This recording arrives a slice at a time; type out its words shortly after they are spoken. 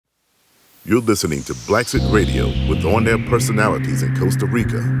You're listening to Blaxit Radio with on-air personalities in Costa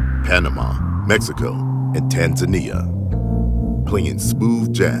Rica, Panama, Mexico, and Tanzania. Playing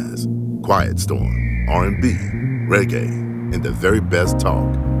smooth jazz, quiet storm, R&B, reggae, and the very best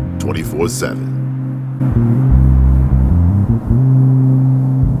talk 24/7.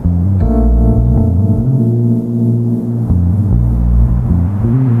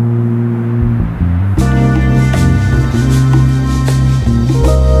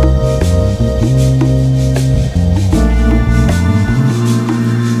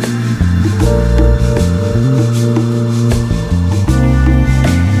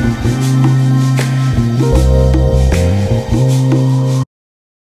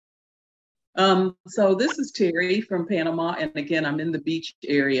 So this is Terry from Panama, and again, I'm in the beach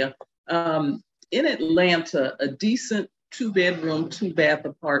area. In Atlanta, a decent 2-bedroom, 2-bath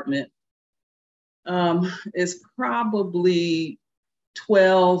apartment is probably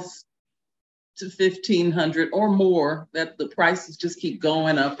 12 to 1,500 or more. That the prices just keep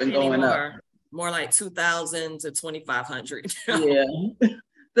going up and going up. More like 2,000 to 2,500. Yeah,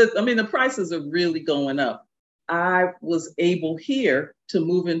 the prices are really going up. I was able here to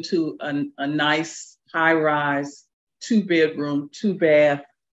move into a nice high-rise 2-bedroom, 2-bath,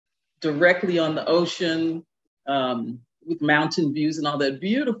 directly on the ocean, with mountain views and all that,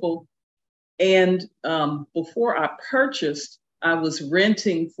 beautiful. And before I purchased, I was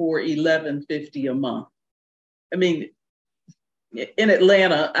renting for $1,150 a month. I mean, in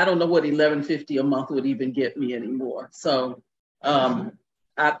Atlanta, I don't know what $1,150 a month would even get me anymore. So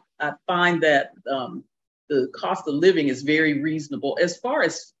I find that the cost of living is very reasonable. As far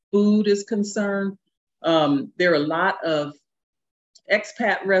as food is concerned, there are a lot of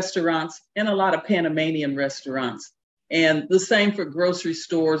expat restaurants and a lot of Panamanian restaurants. And the same for grocery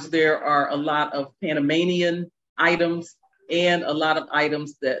stores. There are a lot of Panamanian items and a lot of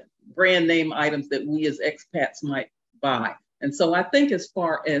items brand name items that we as expats might buy. And so I think as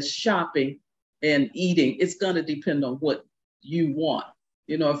far as shopping and eating, it's going to depend on what you want.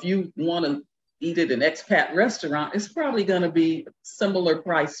 You know, if you want to eat at an expat restaurant, it's probably going to be similar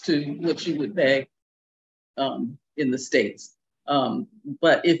price to what you would pay in the States.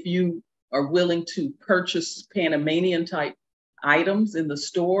 But if you are willing to purchase Panamanian type items in the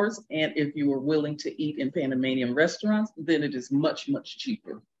stores, and if you are willing to eat in Panamanian restaurants, then it is much, much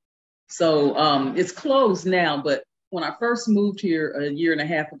cheaper. So it's closed now, but when I first moved here a year and a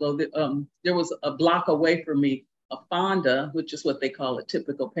half ago, there was a block away from me, a fonda, which is what they call a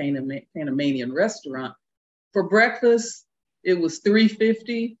typical Panamanian restaurant. For breakfast, it was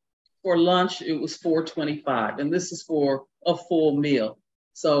 $3.50. For lunch, it was $4.25. And this is for a full meal.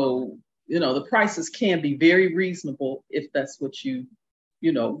 So, the prices can be very reasonable if that's what you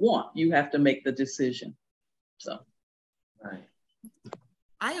want. You have to make the decision. So, right.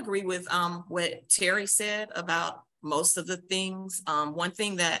 I agree with what Terry said about most of the things. One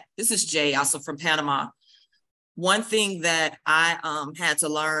thing this is Jay, also from Panama. One thing that I had to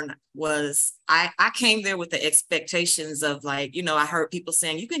learn was I came there with the expectations of I heard people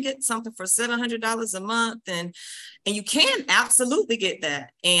saying you can get something for $700 a month, and you can absolutely get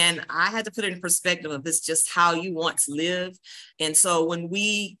that. And I had to put it in perspective of this just how you want to live. And so when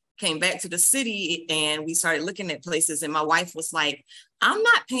we came back to the city and we started looking at places, and my wife was like, I'm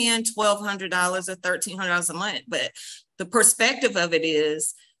not paying $1,200 or $1,300 a month, but the perspective of it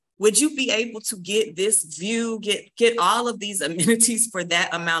is, would you be able to get this view, get all of these amenities for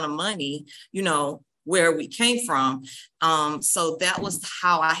that amount of money, where we came from? So that was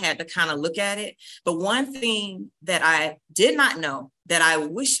how I had to kind of look at it. But one thing that I did not know that I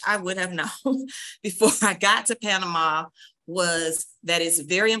wish I would have known before I got to Panama was that it's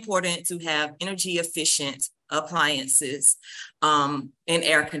very important to have energy efficient appliances and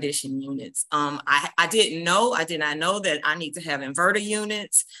air conditioning units. I did not know that I need to have inverter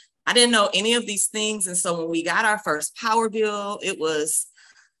units. I didn't know any of these things. And so when we got our first power bill, it was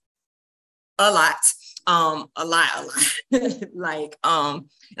a lot. I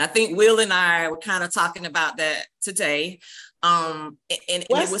think Will and I were kind of talking about that today. And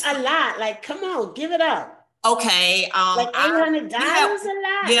what's it was a lot? Like, come on, give it up. Okay. Like $800 a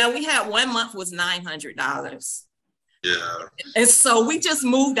lot? Yeah, we had 1 month was $900. Yeah. And so we just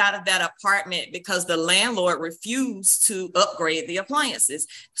moved out of that apartment because the landlord refused to upgrade the appliances.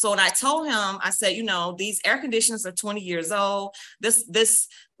 So when I told him, I said, these air conditioners are 20 years old. This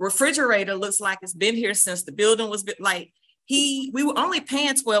refrigerator looks like it's been here since the building was we were only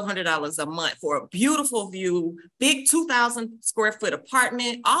paying $1,200 a month for a beautiful view, big 2,000 square foot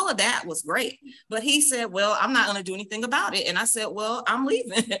apartment. All of that was great. But he said, well, I'm not going to do anything about it. And I said, well, I'm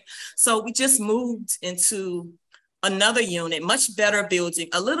leaving. So we just moved into another unit, much better building,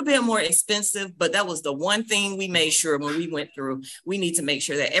 a little bit more expensive, but that was the one thing we made sure when we went through. We need to make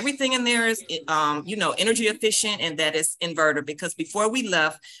sure that everything in there is, energy efficient and that it's inverter, because before we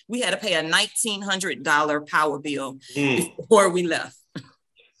left, we had to pay a $1,900 power bill before we left.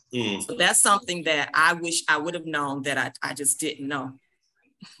 So that's something that I wish I would have known that I just didn't know.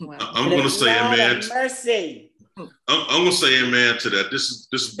 Wow. I'm going to say amen. Mercy. I'm going to say amen to that. This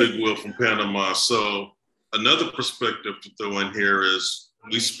is Big Will from Panama. So another perspective to throw in here is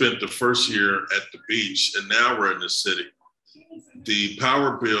we spent the first year at the beach and now we're in the city. The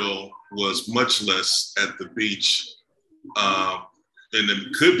power bill was much less at the beach. And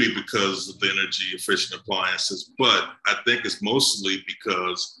it could be because of the energy efficient appliances, but I think it's mostly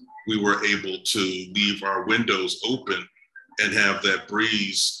because we were able to leave our windows open and have that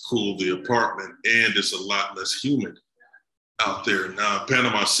breeze cool the apartment, and it's a lot less humid out there. Now,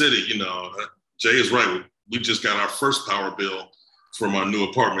 Panama City, Jay is right. We just got our first power bill from our new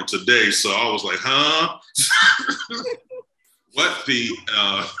apartment today, so I was like, huh? What the...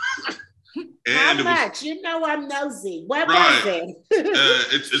 And how much? I'm nosy. What right. was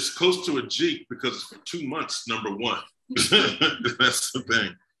it? It's close to a Jeep because it's for 2 months, number one. That's the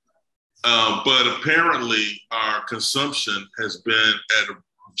thing. But apparently our consumption has been at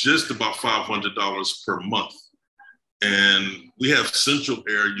just about $500 per month. And we have central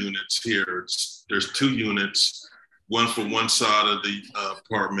air units here. There's 2 units, one for one side of the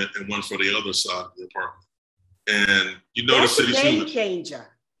apartment and one for the other side of the apartment. And the city's a game changer.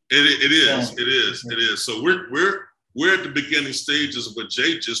 It is. So we're at the beginning stages of what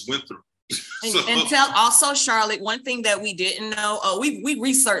Jay just went through. And tell also, Charlotte, one thing that we didn't know, we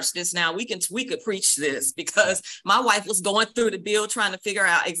researched this now. We could preach this because my wife was going through the bill trying to figure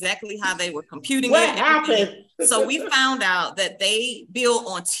out exactly how they were computing what happened. So we found out that they bill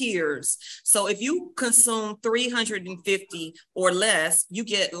on tiers. So if you consume 350 or less, you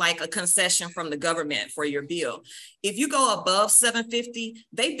get like a concession from the government for your bill. If you go above 750,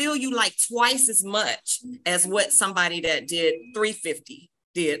 they bill you like twice as much as what somebody that did 350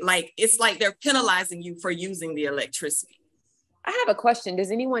 did. Like, it's like they're penalizing you for using the electricity. I have a question. Does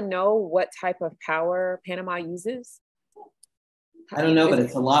anyone know what type of power Panama uses? I don't know, but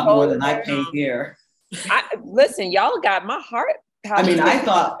it's a lot more than I pay here. Listen, y'all got my heart. I mean, I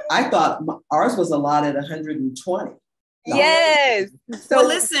thought ours was allotted 120. Yes. So well,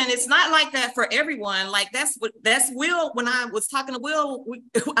 listen, it's not like that for everyone. Like that's Will. When I was talking to Will,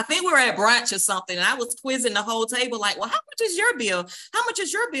 I think we were at brunch or something, and I was quizzing the whole table, like, well, how much is your bill? How much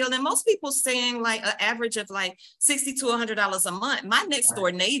is your bill? And most people saying like an average of like $60 to $100 a month. My next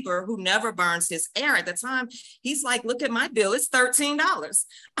door neighbor, who never burns his air at the time, he's like, look at my bill, it's $13.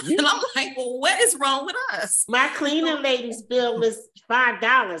 And I'm like, well, what is wrong with us? My cleaning lady's bill is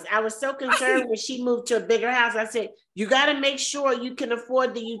 $5. I was so concerned when she moved to a bigger house. I said, you got to make sure you can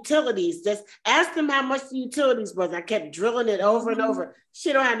afford the utilities. Just ask them how much the utilities was. I kept drilling it over and over.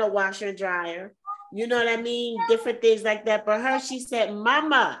 She don't have no washer and dryer. You know what I mean? Different things like that. But her, she said,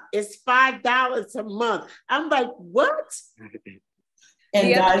 Mama, it's $5 a month. I'm like, what?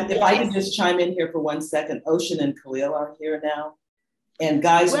 And guys, if I can just chime in here for 1 second, Ocean and Khalil are here now. And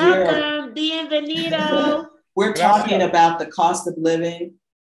guys, welcome, bienvenido. We're talking about the cost of living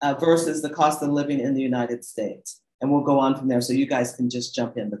versus the cost of living in the United States. And we'll go on from there. So you guys can just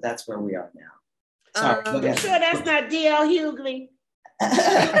jump in, but that's where we are now. Sorry. I'm sure that's not D.L. Hughley.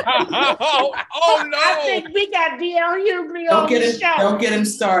 oh no! I think we got D.L. Hughley on the show. Don't get him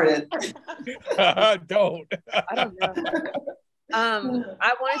started. Don't. I don't know.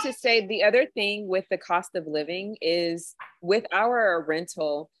 I wanted to say the other thing with the cost of living is with our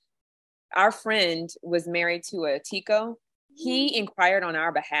rental, our friend was married to a Tico. He inquired on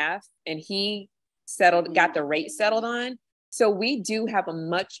our behalf and he got the rate settled on. So we do have a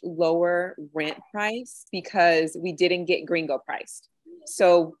much lower rent price because we didn't get gringo priced.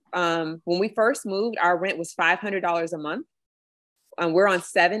 So when we first moved, our rent was $500 a month. We're on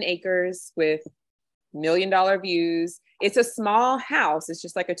 7 acres with $1 million views. It's a small house. It's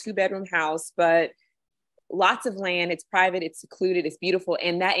just like a 2-bedroom house, but lots of land. It's private, it's secluded, it's beautiful.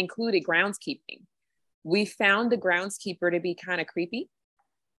 And that included groundskeeping. We found the groundskeeper to be kind of creepy.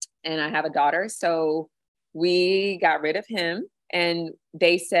 And I have a daughter. So we got rid of him. And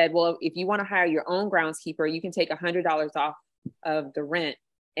they said, well, if you want to hire your own groundskeeper, you can take $100 off of the rent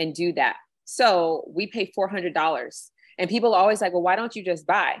and do that. So we pay $400. And people are always like, well, why don't you just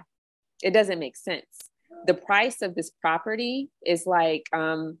buy? It doesn't make sense. The price of this property is like,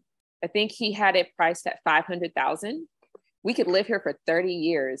 I think he had it priced at $500,000. We could live here for 30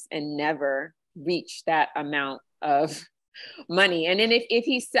 years and never reach that amount of money. And then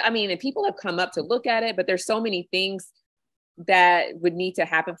if people have come up to look at it, but there's so many things that would need to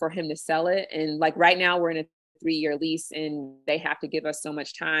happen for him to sell it. And like right now we're in a 3-year lease and they have to give us so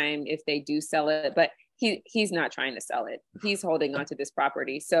much time if they do sell it, but he's not trying to sell it. He's holding on to this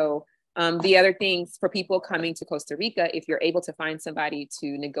property. So the other things for people coming to Costa Rica, if you're able to find somebody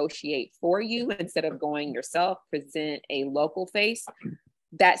to negotiate for you instead of going yourself, present a local face,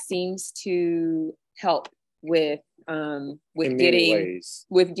 that seems to help with getting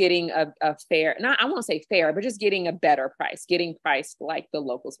a fair, I won't say fair, but just getting a better price, getting priced like the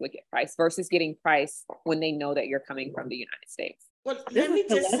locals would get priced versus getting priced when they know that you're coming from the United States. Well, let me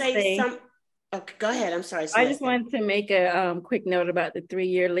just say some. Okay, go ahead. I'm sorry. I just wanted to make a quick note about the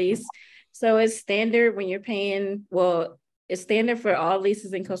 3-year lease. So it's standard when you're paying, it's standard for all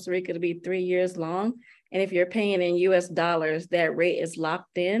leases in Costa Rica to be 3 years long. And if you're paying in US dollars, that rate is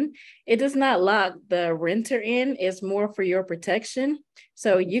locked in. It does not lock the renter in. It's more for your protection.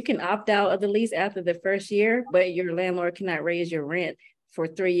 So you can opt out of the lease after the first year, but your landlord cannot raise your rent for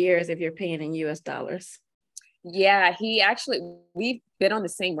 3 years if you're paying in US dollars. Yeah, we've been on the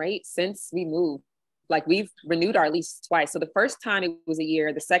same rate since we moved. Like we've renewed our lease twice. So the first time it was a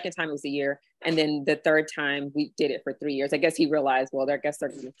year, the second time it was a year. And then the third time we did it for 3 years. I guess he realized, well, I guess they're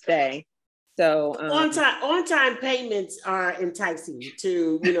going to stay. So on time payments are enticing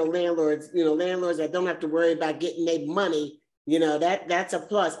to, landlords, landlords that don't have to worry about getting their money, that's a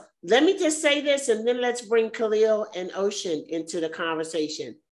plus. Let me just say this, and then let's bring Khalil and Ocean into the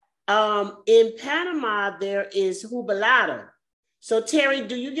conversation. In Panama, there is jubilado. So Terry,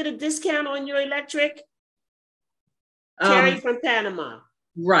 do you get a discount on your electric? Terry from Panama.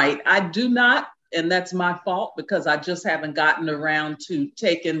 Right, I do not. And that's my fault because I just haven't gotten around to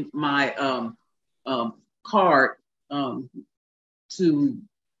taking my card to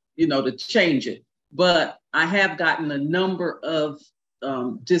change it. But I have gotten a number of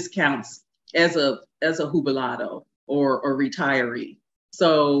discounts as a jubilado or a retiree.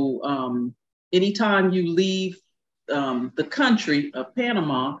 So anytime you leave the country of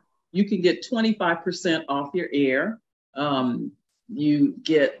Panama, you can get 25% off your air. You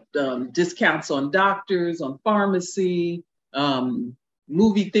get discounts on doctors, on pharmacy,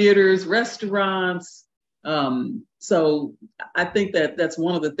 movie theaters, restaurants. So I think that's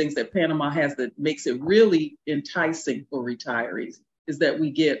one of the things that Panama has that makes it really enticing for retirees is that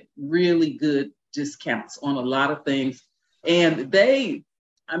we get really good discounts on a lot of things. And they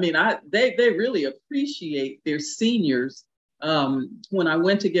really appreciate their seniors. When I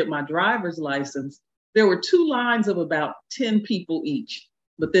went to get my driver's license, there were 2 lines of about 10 people each,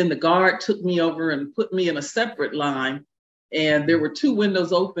 but then the guard took me over and put me in a separate line, and there were 2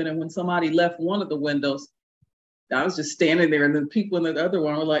 windows open, and when somebody left one of the windows, I was just standing there, and then people in the other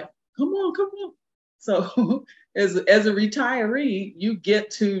one were like, come on. So as a retiree, you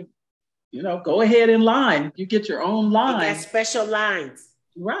get to, go ahead in line. You get your own line. You got special lines.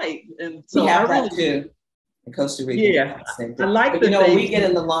 Right. And so we have that too in Costa Rica. Yeah, I like that. We get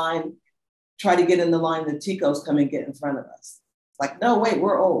in the line, try to get in the line, the Ticos come and get in front of us. Like, no, wait,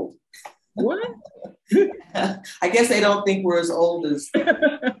 we're old. What? I guess they don't think we're as old as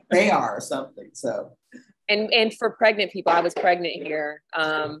they are or something. So, and for pregnant people, I was pregnant here.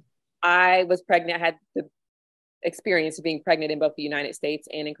 I was pregnant. I had the experience of being pregnant in both the United States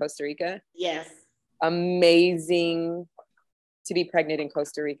and in Costa Rica. Yes. Amazing to be pregnant in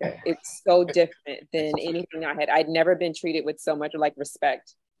Costa Rica. It's so different than anything I had. I'd never been treated with so much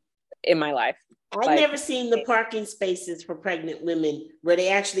respect in my life. I've never seen the parking spaces for pregnant women where they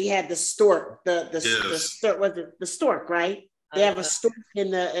actually had the stork, the stork, was it the stork, right? They have a stork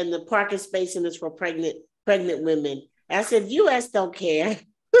in the parking space, and it's for pregnant women. I said, US don't care.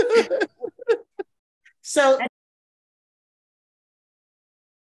 So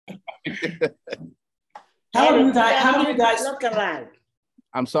how do you guys look alike?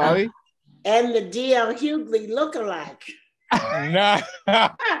 I'm sorry? And the DL Hughley look alike. Nah. No,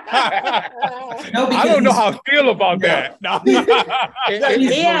 I don't know how I feel about that. No. Look,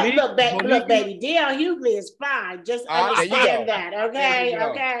 baby, DL Hughley is fine. Just understand that, okay?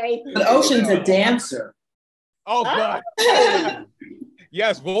 Okay. But Ocean's a dancer. Oh, God.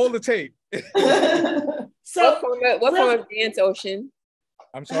 Yes, roll the tape. So, what form of dance, Ocean?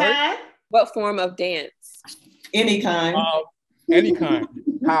 I'm sorry? What form of dance? Any kind. Any kind.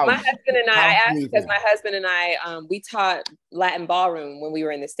 House. My husband and I asked because my husband and I, we taught Latin ballroom when we were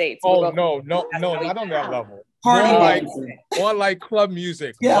in the States. Oh, no, not on that level. More like club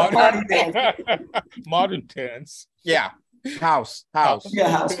music. Yeah, party dance. Modern dance. Yeah. House. Yeah,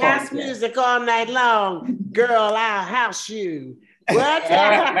 house music all night long. Girl, I'll house you. What?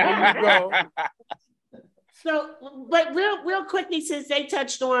 So, but real quickly, since they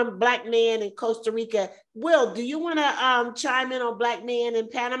touched on Black men in Costa Rica, Will, do you want to chime in on Black men in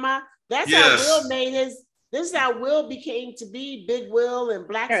Panama? That's how Will made his. This is how Will became to be Big Will and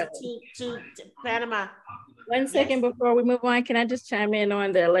Blaxit to Panama. 1 second before we move on, can I just chime in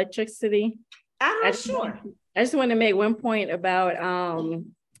on the electricity? Sure. I just want to make one point about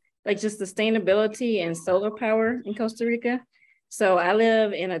like just sustainability and solar power in Costa Rica. So I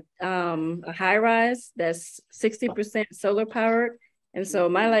live in a high rise that's 60% solar powered. And so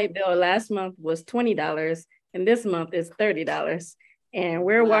my light bill last month was $20 and this month is $30. And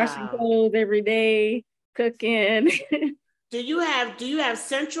we're washing clothes every day, cooking. Do you have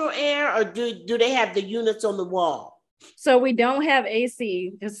central air or do they have the units on the wall? So we don't have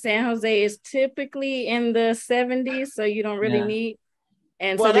AC because San Jose is typically in the 70s, so you don't really need.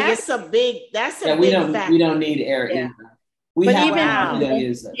 And well, so that's a big factor. We don't need air either.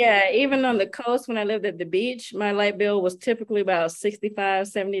 Even on the coast, when I lived at the beach, my light bill was typically about $65,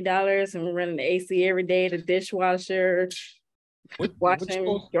 $70, and we're running the AC every day, the dishwasher,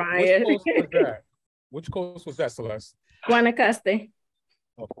 washing, dryer. Which coast was that, Celeste? Guanacaste.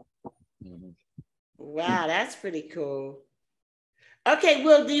 Oh. Wow, that's pretty cool. Okay,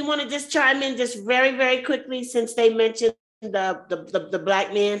 Will, do you want to just chime in just very, very quickly since they mentioned the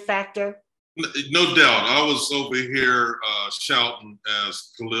Black man factor? No doubt. I was over here shouting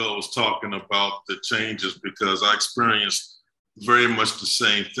as Khalil was talking about the changes because I experienced very much the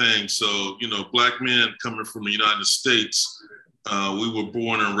same thing. So, Black men coming from the United States, we were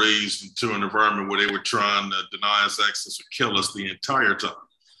born and raised into an environment where they were trying to deny us access or kill us the entire time.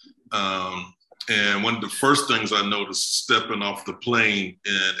 And one of the first things I noticed stepping off the plane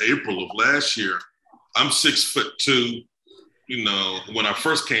in April of last year, I'm 6'2". When I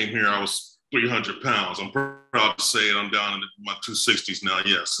first came here, I was 300 pounds. I'm proud to say it. I'm down in my 260s now.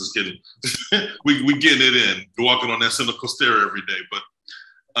 Yes, it's getting, we getting it in. Walking on that Central Costera every day. But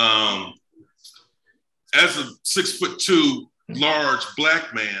as a 6'2" large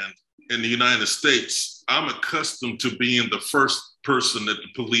Black man in the United States, I'm accustomed to being the first person that the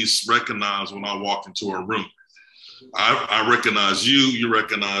police recognize when I walk into a room. I recognize you, you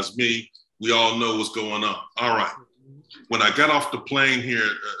recognize me. We all know what's going on. All right. When I got off the plane here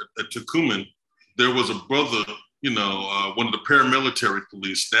at Tucumán, there was a brother, one of the paramilitary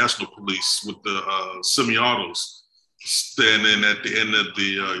police, national police with the semi-autos standing at the end of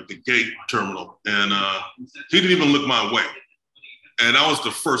the gate terminal. And he didn't even look my way. And that was the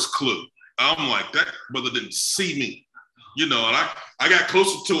first clue. I'm like, that brother didn't see me, and I got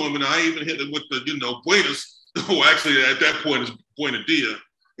closer to him and I even hit it with the, Buenos, who actually at that point is Buena Dia.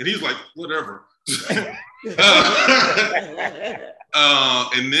 And he's like, whatever.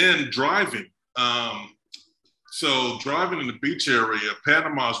 And then driving. So driving in the beach area,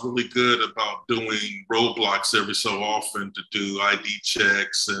 Panama is really good about doing roadblocks every so often to do ID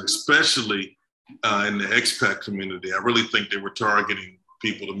checks, and especially in the expat community. I really think they were targeting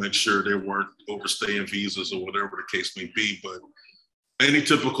people to make sure they weren't overstaying visas or whatever the case may be. But any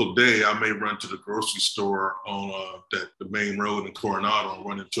typical day, I may run to the grocery store on the main road in Coronado and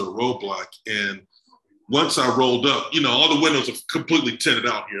run into a roadblock. And once I rolled up, all the windows are completely tinted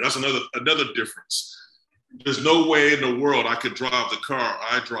out here. That's another difference. There's no way in the world I could drive the car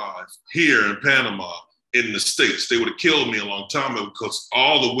I drive here in Panama in the States. They would have killed me a long time ago because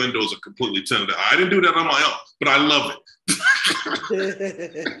all the windows are completely tinted out. I didn't do that on my own, but I love it.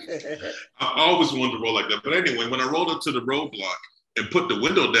 I always wanted to roll like that. But anyway, when I rolled up to the roadblock and put the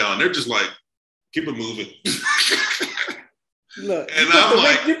window down, they're just like, keep it moving. Look, and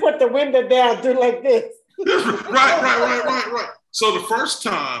you put the window down, do like this. Right. So the first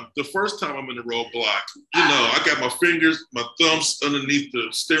time I'm in the roadblock, I got my fingers, my thumbs underneath the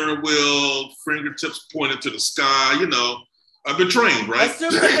steering wheel, fingertips pointed to the sky. I've been trained, right?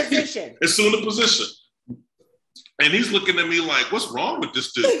 Assume the position. Assume the position. And he's looking at me like, what's wrong with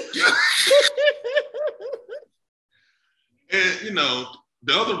this dude? And,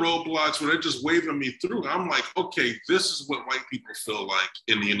 the other roadblocks where they're just waving me through, I'm like, okay, this is what white people feel like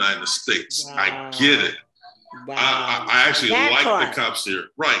in the United States. Wow. I get it. Wow. I actually like the cops here.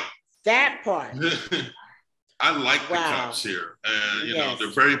 Right. That part. I like the cops here. And,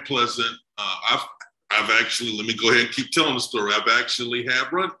 they're very pleasant. I've actually, let me go ahead and keep telling the story. I've actually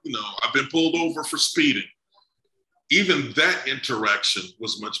I've been pulled over for speeding. Even that interaction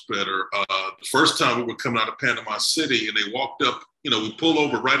was much better. The first time we were coming out of Panama City and they walked up, we pulled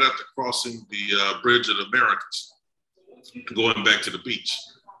over right after crossing the Bridge of the Americas, going back to the beach.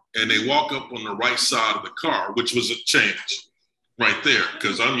 And they walk up on the right side of the car, which was a change right there.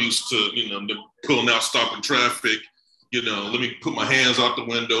 Because I'm used to, pulling out, stopping traffic, let me put my hands out the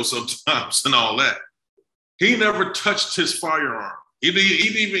window sometimes and all that. he never touched his firearm. He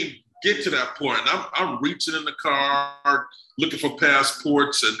didn't even get to that point. And I'm reaching in the car, looking for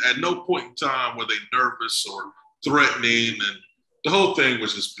passports, and at no point in time were they nervous or threatening. And the whole thing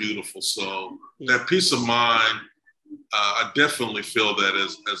was just beautiful. So that peace of mind, I definitely feel that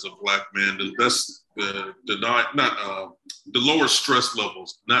as a Black man, the lower stress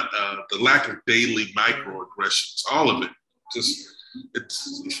levels, not the lack of daily microaggressions, all of it.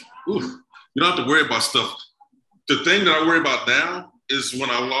 You don't have to worry about stuff. The thing that I worry about now is when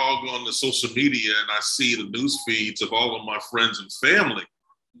I log on to social media and I see the news feeds of all of my friends and family.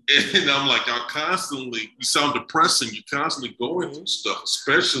 And I'm like, you sound depressing. You're constantly going through stuff,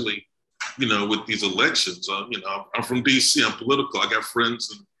 especially, with these elections. I'm from DC, I'm political. I got friends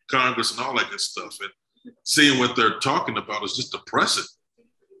in Congress and all that good stuff. And seeing what they're talking about is just depressing.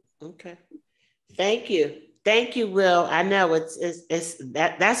 Okay. Thank you, Will. I know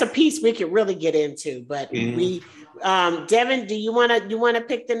that's a piece we could really get into, but Devon, do you want to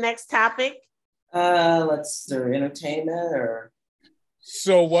pick the next topic? Let's do entertainment or.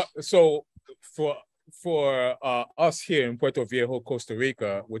 So for us here in Puerto Viejo, Costa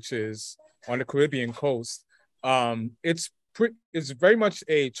Rica, which is on the Caribbean coast, it's very much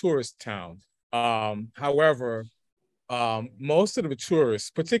a tourist town. However, most of the tourists,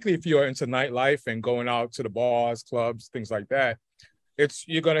 particularly if you're into nightlife and going out to the bars, clubs, things like that,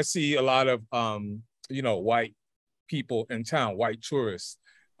 you're gonna see a lot of white people in town, white tourists.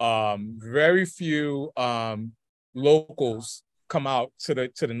 Very few locals come out to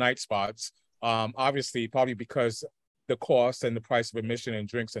the night spots. Obviously, probably because the cost and the price of admission and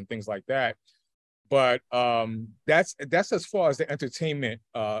drinks and things like that. But that's as far as the entertainment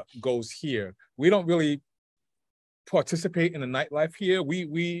goes here. We don't really participate in the nightlife here.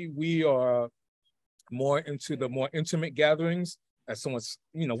 We are more into the more intimate gatherings. As someone's,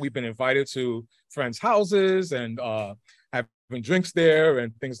 we've been invited to friends' houses and having drinks there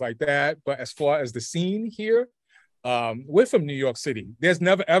and things like that. But as far as the scene here, we're from New York City. There's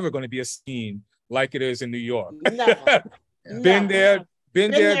never ever going to be a scene like it is in New York. No. Been there,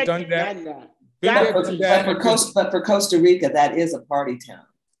 done that. But for Costa Rica, that is a party town.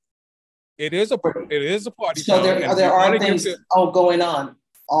 It is a party town. So there are things going on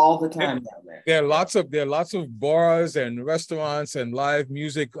all the time down there. There are lots of bars and restaurants and live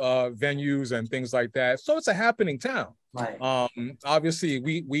music venues and things like that. So it's a happening town. Right. Obviously,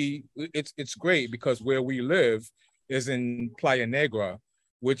 it's great because where we live is in Playa Negra,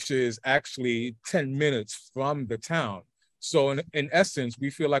 which is actually 10 minutes from the town. So in essence, we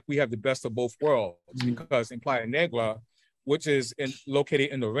feel like we have the best of both worlds because in Playa Negra, which is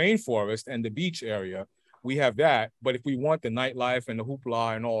located in the rainforest and the beach area, we have that. But if we want the nightlife and the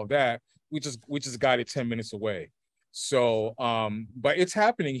hoopla and all of that, we just got it 10 minutes away. So, but it's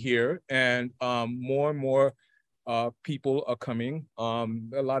happening here, and more and more people are coming. A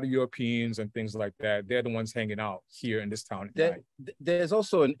lot of Europeans and things like that. They're the ones hanging out here in this town. There's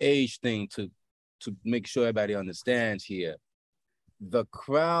also an age thing to make sure everybody understands here. The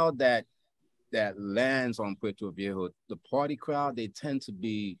crowd that lands on Puerto Viejo, the party crowd, they tend to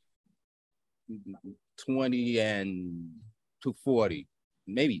be 20 and to 40,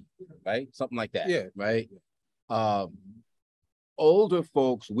 maybe, right? Something like that, yeah. Right? Older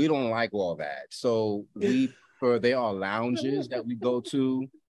folks, we don't like all that. So there are lounges that we go to,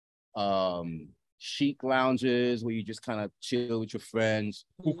 chic lounges where you just kind of chill with your friends.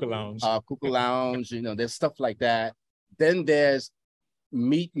 Hookah lounge. There's stuff like that. Then there's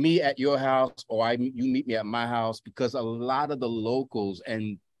meet me at your house or you meet me at my house, because a lot of the locals,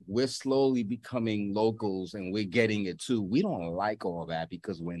 and we're slowly becoming locals and we're getting it too. We don't like all that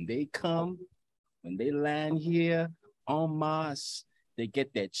because when they land here en masse, they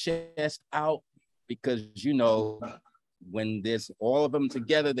get their chest out because, when there's all of them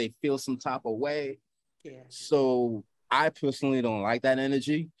together, they feel some type of way. Yeah. So I personally don't like that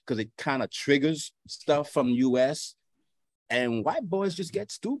energy because it kind of triggers stuff from US. And white boys just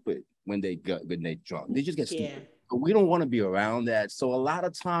get stupid when they drunk. They just get stupid. Yeah. But we don't want to be around that. So a lot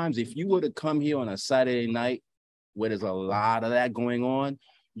of times, if you were to come here on a Saturday night where there's a lot of that going on,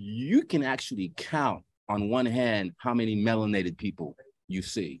 you can actually count on one hand how many melanated people you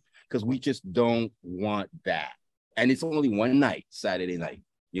see, because we just don't want that. And it's only one night, Saturday night,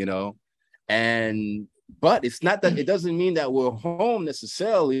 but it's not that, it doesn't mean that we're home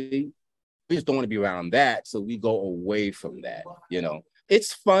necessarily. We just don't want to be around that. So we go away from that,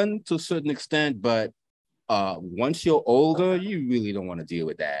 It's fun to a certain extent, but once you're older, you really don't want to deal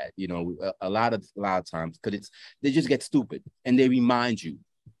with that. A lot of times, because they just get stupid and they remind you.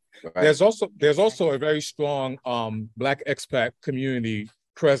 Right? There's also a very strong Black expat community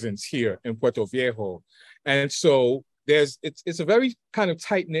presence here in Puerto Viejo. And so it's a very kind of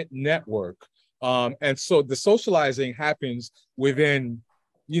tight-knit network. And so the socializing happens within,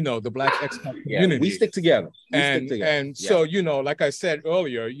 you know, the Black expat community. We stick together. So, you know, like I said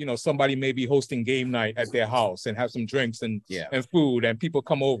earlier, you know, somebody may be hosting game night at their house and have some drinks and food, and people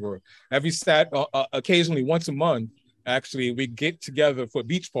come over. Occasionally, once a month, actually, we get together for a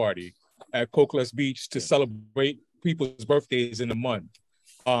beach party at Coqueles Beach to celebrate people's birthdays in the month.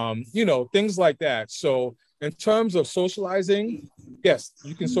 You know, things like that. So in terms of socializing, yes,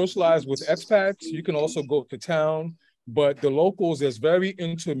 you can socialize with expats. You can also go to town. But the locals, there's very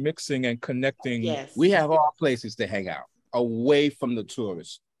intermixing and connecting. Yes. We have all places to hang out away from the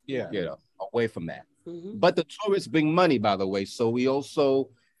tourists. Yeah. You know, away from that. But the tourists bring money, by the way. So we also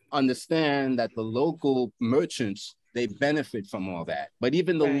understand that the local merchants, they benefit from all that. But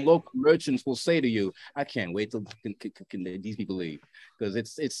even the local merchants will say to you, I can't wait till can these people leave. Because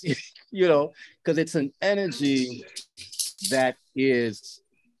it's you know, because it's an energy that is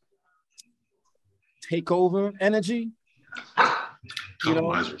takeover energy.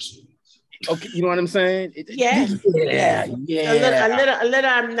 Colonizers. Okay, you know what I'm saying? Yeah. A little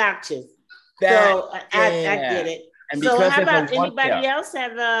obnoxious. So I get it. And so how about anybody else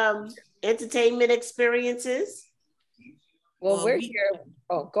have entertainment experiences? Well, we're here.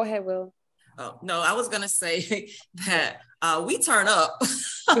 Oh, go ahead, Will. Oh, no, I was going to say that we turn up.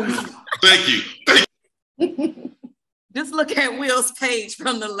 Thank you. Just look at Will's page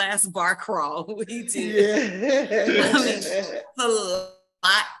from the last bar crawl we did. I mean, it's a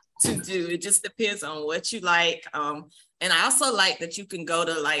lot to do. It just depends on what you like. And I also like that you can go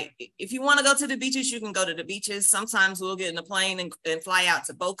to, like, if you want to go to the beaches, you can go to the beaches. Sometimes we'll get in a plane and fly out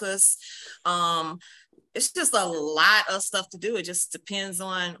to Bocas. It's just a lot of stuff to do. It just depends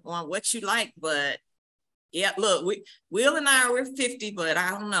on what you like. But yeah, look, Will and we're 50, but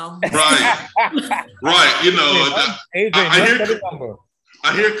I don't know. Right. Right. You know,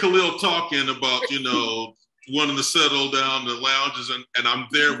 I hear Khalil talking about, you know, wanting to settle down in the lounges, and I'm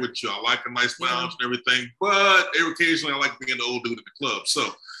there with you. I like a nice lounge and everything, but occasionally I like being the old dude at the club.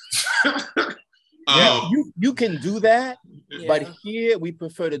 So you can do that, but here we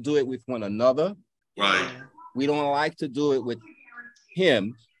prefer to do it with one another. Right. We don't like to do it with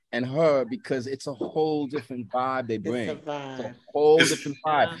him and her because it's a whole different vibe they bring. It's a whole different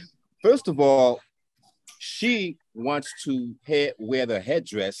vibe. First of all, she wants to wear the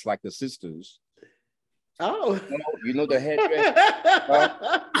headdress like the sisters. Oh, you know the headdress?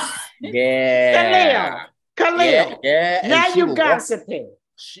 Yeah. Khalil. Yeah. Now you gossiping.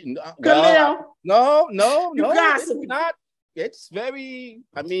 Khalil. No. You gossiping. Not. It's very.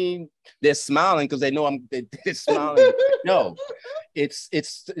 I mean, they're smiling because they know they're smiling. No,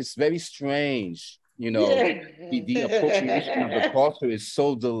 it's very strange. You know, the appropriation of the culture is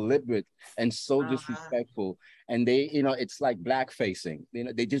so deliberate and so disrespectful, and they, you know, it's like blackfacing. You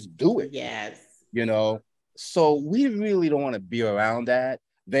know, they just do it. Yes. You know, so we really don't want to be around that.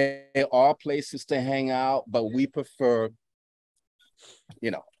 There are places to hang out, but we prefer,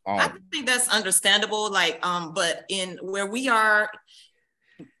 you know. I think that's understandable. Like, but in where we are,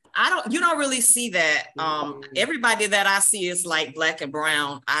 you don't really see that. Everybody that I see is like black and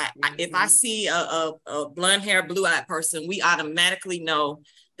brown. If I see a blonde hair, blue-eyed person, we automatically know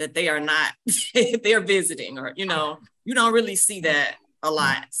that they are not, they're visiting, or, you know, you don't really see that a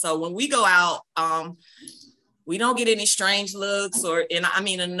lot. So when we go out, we don't get any strange looks, and I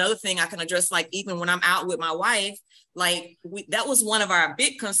mean, another thing I can address, like even when I'm out with my wife, like that was one of our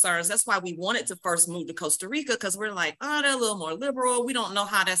big concerns. That's why we wanted to first move to Costa Rica, because we're like, oh, they're a little more liberal. We don't know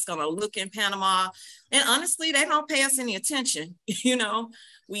how that's going to look in Panama. And honestly, they don't pay us any attention. You know,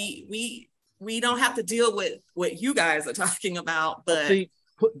 we don't have to deal with what you guys are talking about. But see,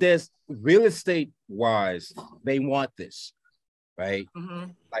 there's real estate wise, they want this, right?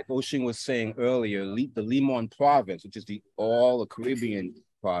 Mm-hmm. Like Ocean was saying earlier, the Limon province, which is all Caribbean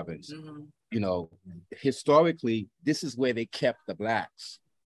province. Mm-hmm. You know, historically, this is where they kept the blacks.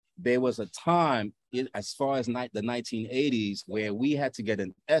 There was a time, as far as the 1980s, where we had to get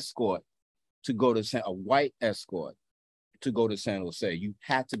an escort to go to a white escort to go to San Jose. You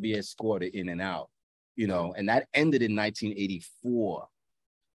had to be escorted in and out, you know, and that ended in 1984.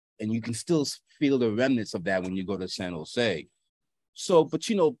 And you can still feel the remnants of that when you go to San Jose. So, but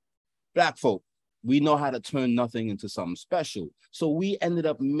you know, black folk, we know how to turn nothing into something special. So we ended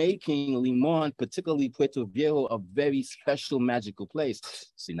up making Limon, particularly Puerto Viejo, a very special, magical place.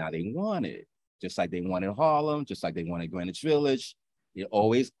 See, now they want it, just like they wanted Harlem, just like they wanted Greenwich Village. It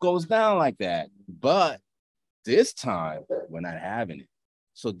always goes down like that. But this time, we're not having it.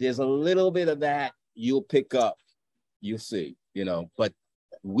 So there's a little bit of that you'll pick up, you'll see, you know. But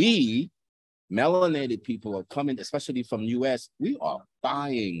we melanated people are coming, especially from US, we are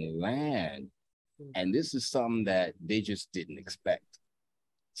buying land. And this is something that they just didn't expect.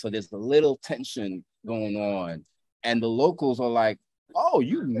 So there's a little tension going on. And the locals are like, oh,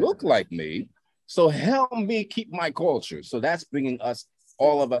 you look like me, so help me keep my culture. So that's bringing us,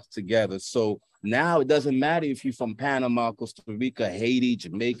 all of us together. So now it doesn't matter if you're from Panama, Costa Rica, Haiti,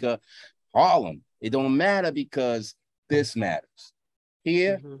 Jamaica, Harlem. It don't matter because this matters.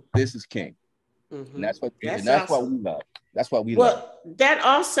 Here, this is king. And that's what what we love. That's what we love. Well, that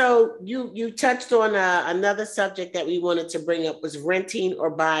also, you touched on another subject that we wanted to bring up was renting or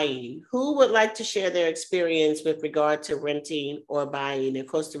buying. Who would like to share their experience with regard to renting or buying in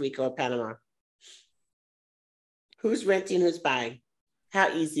Costa Rica or Panama? Who's renting, who's buying? How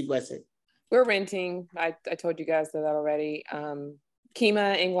easy was it? We're renting. I told you guys that already.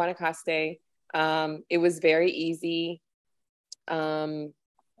 Kima in Guanacaste. It was very easy.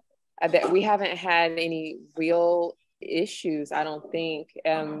 We haven't had any real issues, I don't think.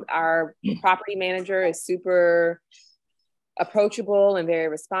 Our property manager is super approachable and very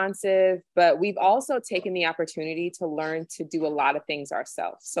responsive, but we've also taken the opportunity to learn to do a lot of things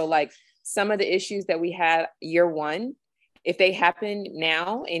ourselves. So like some of the issues that we had year one, if they happen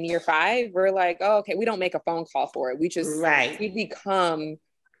now in year 5, we're like, oh, okay, we don't make a phone call for it. We become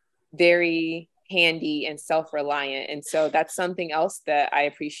very handy and self-reliant. And so that's something else that I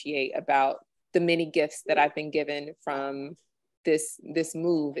appreciate about the many gifts that I've been given from this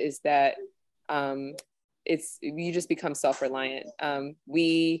move is that you just become self-reliant.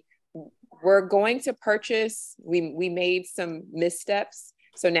 We were going to purchase, we made some missteps.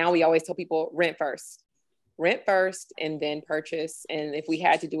 So now we always tell people rent first and then purchase. And if we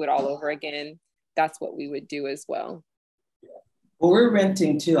had to do it all over again, that's what we would do as well. Well, we're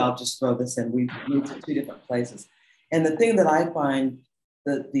renting too. I'll just throw this in. We've moved to 2 different places. And the thing that I find,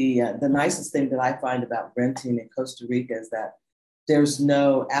 the nicest thing that I find about renting in Costa Rica is that there's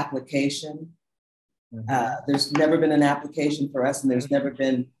no application. There's never been an application for us, and there's never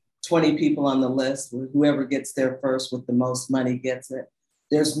been 20 people on the list. Whoever gets there first with the most money gets it.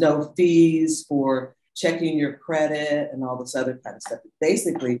 There's no fees for checking your credit and all this other kind of stuff. It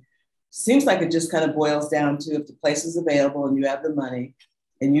basically seems like it just kind of boils down to if the place is available and you have the money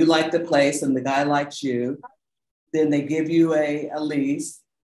and you like the place and the guy likes you, then they give you a lease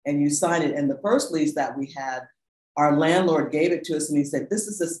and you sign it. And the first lease that we had, our landlord gave it to us and he said, this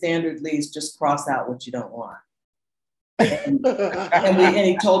is a standard lease, just cross out what you don't want. And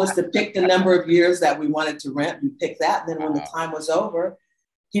he told us to pick the number of years that we wanted to rent. We picked that. And then when the time was over,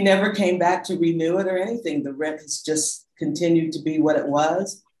 he never came back to renew it or anything. The rent has just continued to be what it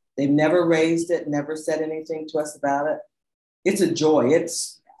was. They've never raised it, never said anything to us about it. It's a joy.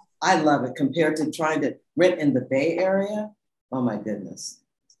 I love it compared to trying to rent in the Bay Area. Oh my goodness.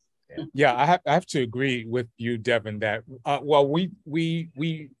 Yeah, I have to agree with you, Devon, that we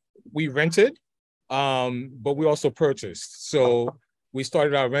rented, but we also purchased. So we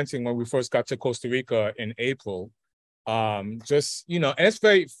started our renting when we first got to Costa Rica in April. And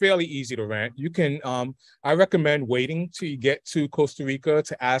it's fairly easy to rent. You can, I recommend waiting till you get to Costa Rica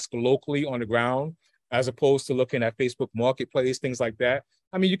to ask locally on the ground, as opposed to looking at Facebook Marketplace, things like that.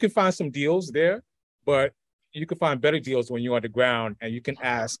 I mean, you can find some deals there, but you can find better deals when you're on the ground and you can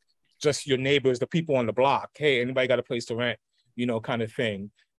ask just your neighbors, the people on the block, hey, anybody got a place to rent, kind of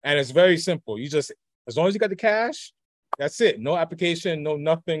thing. And it's very simple. You just, as long as you got the cash, that's it. No application, no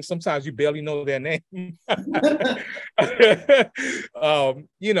nothing. Sometimes you barely know their name.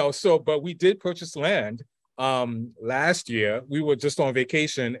 But we did purchase land last year. We were just on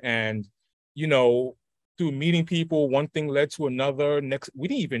vacation and, through meeting people, one thing led to another. We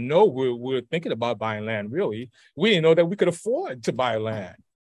didn't even know we were thinking about buying land, really. We didn't know that we could afford to buy land.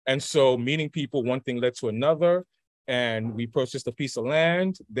 And so meeting people, one thing led to another, and we purchased a piece of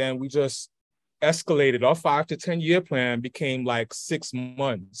land. Then we just escalated. Our 5 to 10 year plan became like 6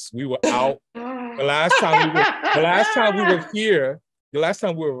 months. We were out. The last time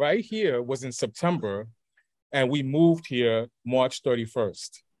we were right here was in September, and we moved here March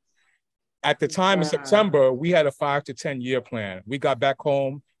 31st. At the time in September, we had a 5 to 10 year plan. We got back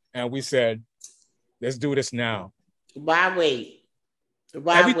home and we said, let's do this now. Why wait?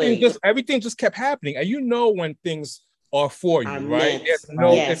 Everything just kept happening. And when things are for you, right?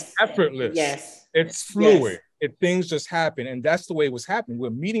 It's effortless. Yes. It's fluid. Things just happen. And that's the way it was happening. We're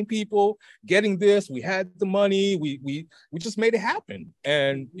meeting people, getting this. We had the money. We just made it happen.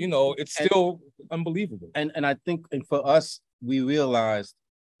 And, it's still unbelievable. And I think, and for us, we realized,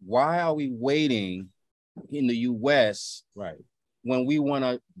 why are we waiting in the US, right, when we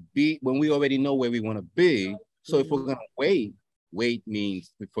already know where we want to be? So if we're going to wait, wait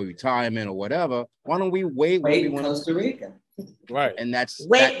means for retirement or whatever. Why don't we wait in Costa Rica? Right. And that's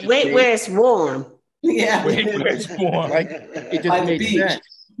wait where it's warm. Yeah. Wait where it's warm. Like it just made sense.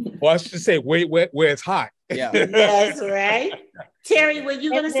 Well, I should say wait where it's hot. Yeah. That's right. Terry, were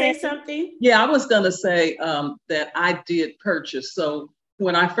you going to say something? Yeah, I was going to say that I did purchase. So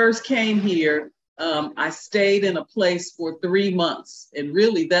when I first came here, I stayed in a place for 3 months. And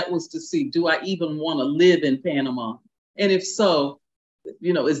really that was to see, do I even want to live in Panama? And if so,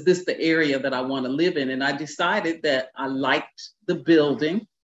 you know, is this the area that I want to live in? And I decided that I liked the building,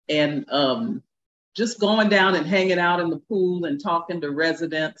 and just going down and hanging out in the pool and talking to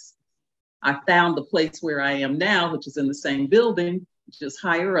residents. I found the place where I am now, which is in the same building, just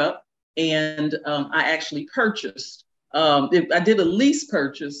higher up. And I actually purchased. I did a lease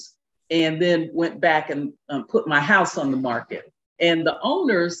purchase and then went back and put my house on the market. And the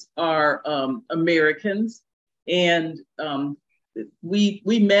owners are Americans. And we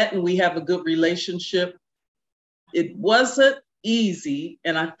met and we have a good relationship. It wasn't easy.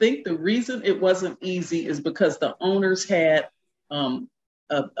 And I think the reason it wasn't easy is because the owners had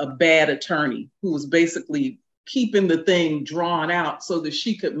a bad attorney who was basically keeping the thing drawn out so that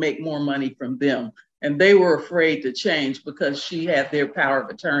she could make more money from them. And they were afraid to change because she had their power of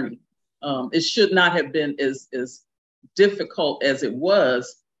attorney. It should not have been as difficult as it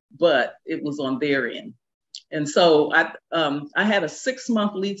was, but it was on their end. And so I had a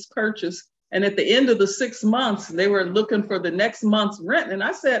 6-month lease purchase. And at the end of the 6 months, they were looking for the next month's rent. And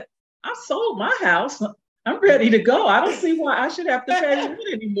I said, I sold my house. I'm ready to go. I don't see why I should have to pay rent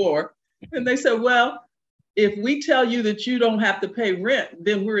anymore. And they said, well, if we tell you that you don't have to pay rent,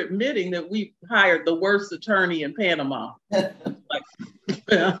 then we're admitting that we hired the worst attorney in Panama.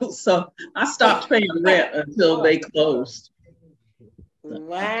 So I stopped paying rent until they closed.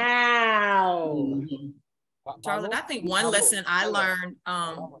 Wow. Mm-hmm. Charlotte, I think one lesson I learned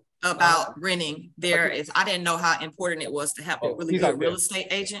about renting there is I didn't know how important it was to have a really good real estate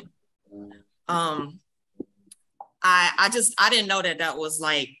agent. I didn't know that was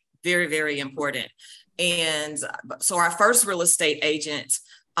like very, very important. And so our first real estate agent,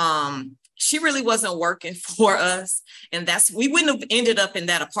 she really wasn't working for us. And we wouldn't have ended up in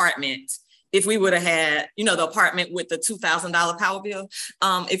that apartment if we would have had, you know, the apartment with the $2,000 power bill.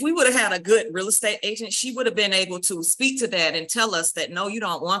 If we would have had a good real estate agent, she would have been able to speak to that and tell us that, no, you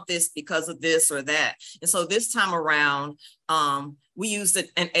don't want this because of this or that. And so this time around, we used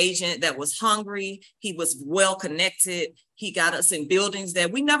an agent that was hungry. He was well connected. He got us in buildings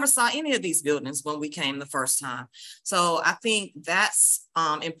that we never saw any of these buildings when we came the first time. So I think that's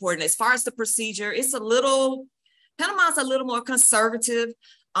important. As far as the procedure, Panama's a little more conservative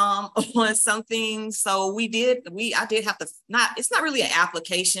on some things. So I did have to, it's not really an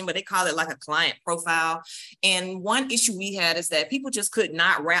application, but they call it like a client profile. And one issue we had is that people just could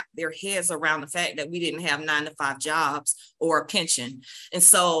not wrap their heads around the fact that we didn't have 9-to-5 jobs or a pension. And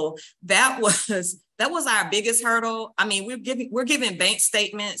so that was our biggest hurdle. I mean, we're giving bank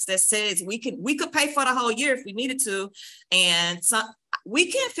statements that says we could pay for the whole year if we needed to. And so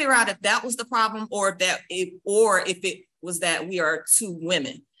we can't figure out if that was the problem or if it was that we are two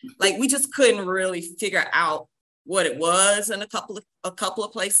women. Like we just couldn't really figure out what it was in a couple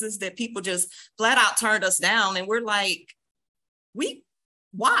of places that people just flat out turned us down. And we're like,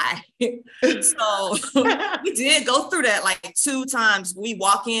 why? So we did go through that like 2 times. We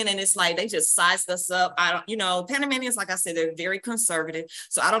walk in and it's like, they just sized us up. Panamanians, like I said, they're very conservative.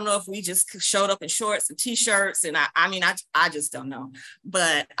 So I don't know if we just showed up in shorts and t-shirts. And I just don't know.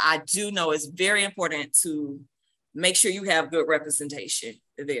 But I do know it's very important to make sure you have good representation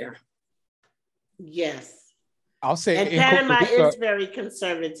there. Yes. I'll say, and Panama is very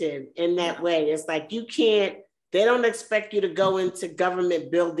conservative in that way. It's like they don't expect you to go into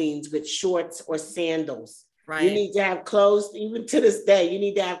government buildings with shorts or sandals. Right. You need to have closed, even to this day, you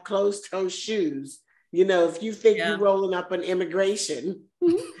need to have closed-toe shoes. You know, if you think you're rolling up on immigration,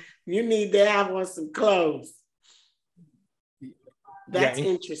 you need to have on some clothes. That's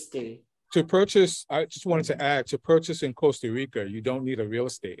interesting. To purchase, I just wanted to add, to purchase in Costa Rica, you don't need a real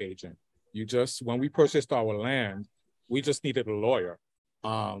estate agent. When we purchased our land, we just needed a lawyer.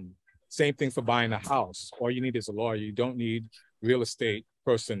 Same thing for buying a house. All you need is a lawyer. You don't need real estate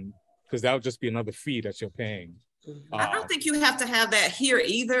person because that would just be another fee that you're paying. I don't think you have to have that here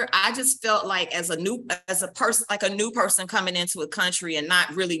either. I just felt like as a new person coming into a country and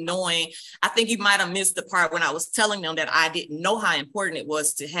not really knowing, I think you might have missed the part when I was telling them that I didn't know how important it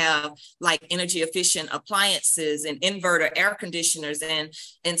was to have like energy efficient appliances and inverter air conditioners.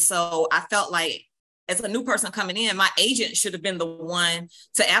 And so I felt like as a new person coming in, my agent should have been the one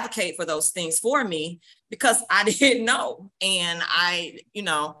to advocate for those things for me because I didn't know. And I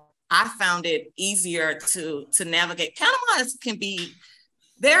found it easier to navigate. Panama can be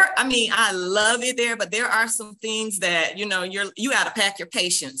there. I mean, I love it there, but there are some things that, you got to pack your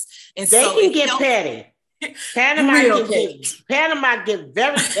patience. And they so can get petty. Panama get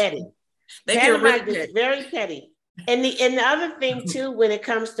very petty. Panama gets very petty. And the other thing too, when it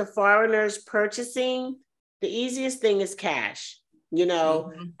comes to foreigners purchasing, the easiest thing is cash.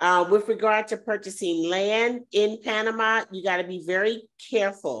 With regard to purchasing land in Panama, you got to be very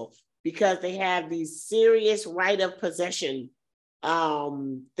careful because they have these serious right of possession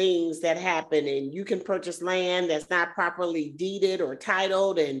things that happen, and you can purchase land that's not properly deeded or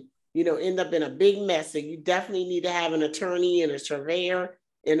titled, and end up in a big mess. So you definitely need to have an attorney and a surveyor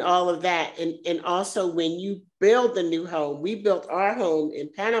and all of that. And also when you build the new home, we built our home in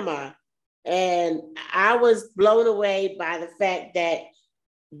Panama, and I was blown away by the fact that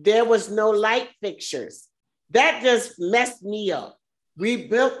there was no light fixtures. That just messed me up. We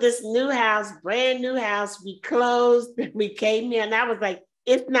built this new house, brand new house. We closed, we came here, and I was like,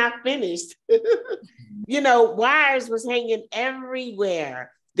 it's not finished. Wires was hanging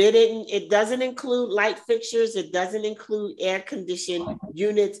everywhere. It doesn't include light fixtures. It doesn't include air conditioned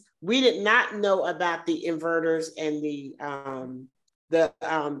units. We did not know about the inverters and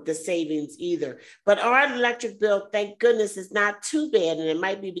the savings either. But our electric bill, thank goodness, is not too bad. And it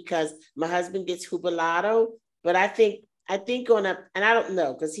might be because my husband gets jubilado, but I think on and I don't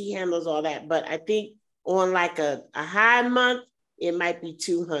know because he handles all that, but I think on like a high month, it might be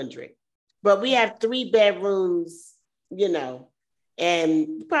 200. But we have 3 bedrooms,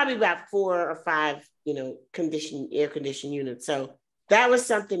 and probably about 4 or 5, air conditioned units. So that was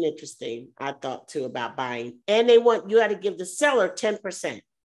something interesting, I thought too, about buying. And you got to give the seller 10%.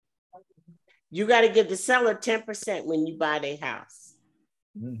 You got to give the seller 10% when you buy their house.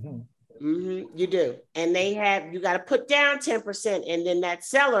 Mm-hmm. Mm-hmm, you do. And you got to put down 10%. And then that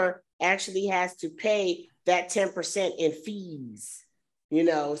seller actually has to pay that 10% in fees,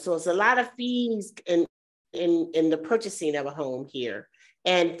 so it's a lot of fees in the purchasing of a home here.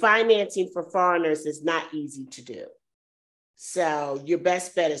 And financing for foreigners is not easy to do. So your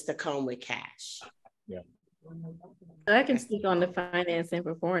best bet is to come with cash. Yeah. I can speak on the financing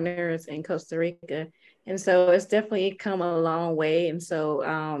for foreigners in Costa Rica. And so it's definitely come a long way. And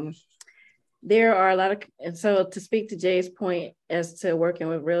so there are a lot and so to speak to Jay's point as to working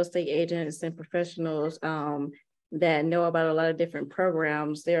with real estate agents and professionals that know about a lot of different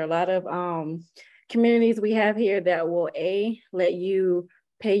programs, there are a lot of communities we have here that will let you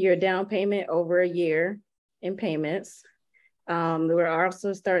pay your down payment over a year in payments. We're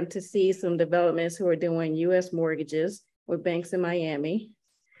also starting to see some developments who are doing U.S. mortgages with banks in Miami.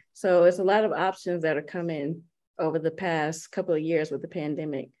 So it's a lot of options that are coming over the past couple of years with the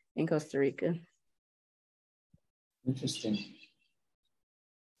pandemic in Costa Rica. Interesting.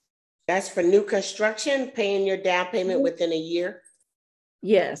 That's for new construction, paying your down payment within a year?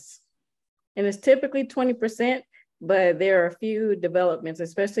 Yes. And it's typically 20%, but there are a few developments,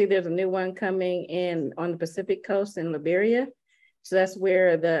 especially there's a new one coming in on the Pacific coast in Liberia. So that's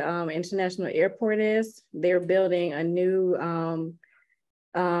where the international airport is. They're building a new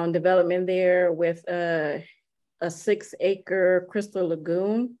development there with a 6-acre crystal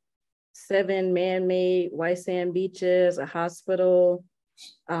lagoon, 7 man-made white sand beaches, a hospital,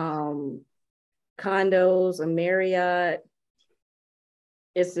 condos, a Marriott.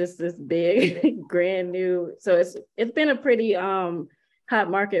 It's just this big, grand new. So it's been a pretty hot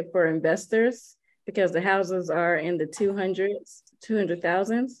market for investors because the houses are in the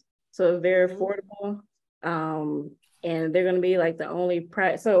 200,000s. So it's very affordable. And they're going to be like the only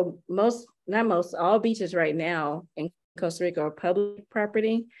price. So all beaches right now in Costa Rica are public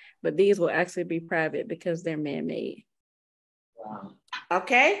property, but these will actually be private because they're man-made. Wow.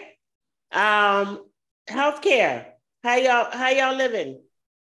 Okay. Healthcare. How y'all living?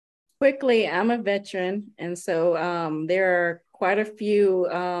 Quickly, I'm a veteran. And so there are quite a few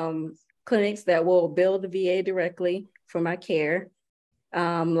clinics that will bill the VA directly for my care.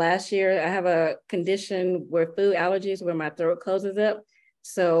 Last year, I have a condition where food allergies, where my throat closes up.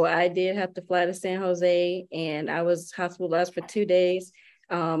 So I did have to fly to San Jose and I was hospitalized for 2 days.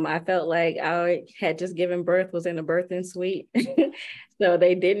 I felt like I had just given birth, was in a birthing suite. So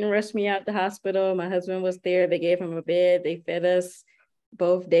they didn't rush me out the hospital. My husband was there. They gave him a bed. They fed us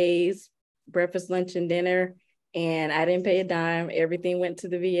both days, breakfast, lunch, and dinner. And I didn't pay a dime. Everything went to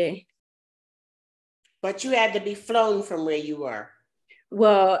the VA. But you had to be flown from where you were.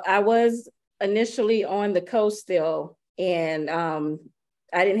 Well, I was initially on the coast still. And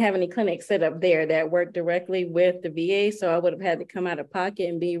I didn't have any clinics set up there that worked directly with the VA. So I would have had to come out of pocket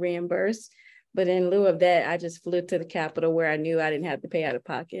and be reimbursed. But in lieu of that, I just flew to the capital where I knew I didn't have to pay out of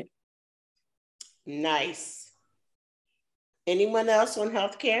pocket. Nice. Anyone else on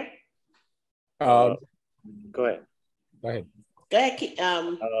healthcare? Go ahead. Go ahead.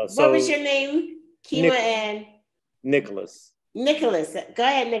 What was your name? Kima and Nicholas. Nicholas. Go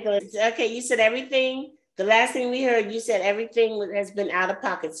ahead, Nicholas. Okay, you said everything. The last thing we heard, you said everything has been out of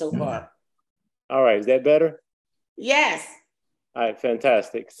pocket so far. All right, is that better? Yes. All right,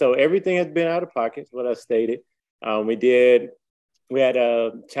 fantastic. So everything has been out of pocket, what I stated. We had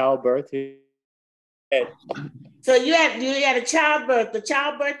a childbirth. So you had a childbirth. The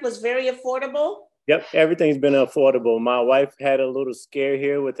childbirth was very affordable? Yep, everything's been affordable. My wife had a little scare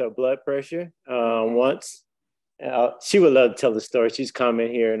here with her blood pressure once. She would love to tell the story. She's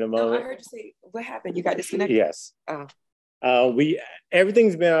coming here in a moment. No, I heard you say, what happened? You got disconnected? Yes.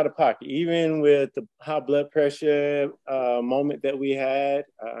 Everything's been out of pocket, even with the high blood pressure moment that we had.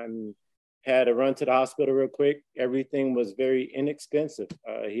 Had to run to the hospital real quick. Everything was very inexpensive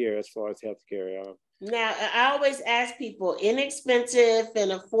here as far as healthcare. Now, I always ask people, inexpensive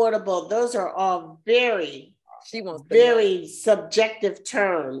and affordable, those are all very subjective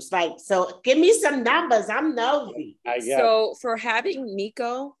terms. Like, so give me some numbers. I'm nosy. So for having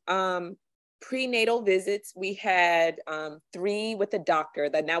Nico, prenatal visits, we had 3 with the doctor.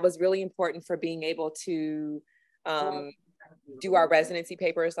 That was really important for being able to do our residency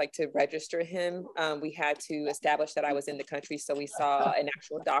papers, like to register him. We had to establish that I was in the country. So we saw an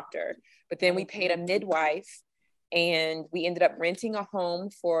actual doctor, but then we paid a midwife and we ended up renting a home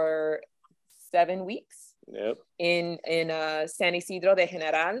for 7 weeks. Yep. In San Isidro de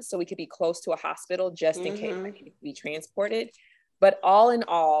General, so we could be close to a hospital just in case I needed to be transported. But all in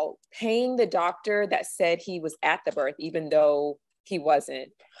all, paying the doctor that said he was at the birth, even though he wasn't,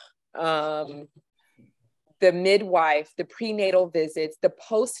 the midwife, the prenatal visits, the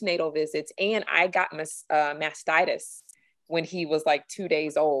postnatal visits, and I got mastitis when he was like 2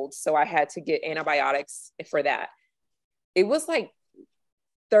 days old. So I had to get antibiotics for that. It was like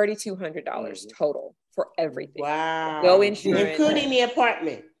 $3,200 total for everything. Wow. No insurance. Including the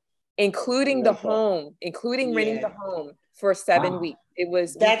apartment. Including the home, including renting the home for 7 weeks. It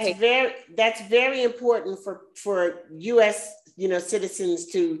was that's very important for US citizens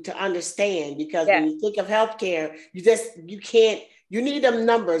to understand, because when you think of healthcare, you need them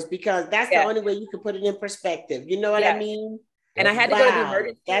numbers, because that's the only way you can put it in perspective. You know what I mean? And I had to go to the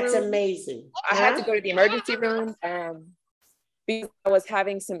emergency room. That's amazing. I had to go to the emergency room because I was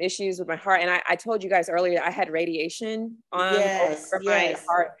having some issues with my heart. And I told you guys earlier, I had radiation over my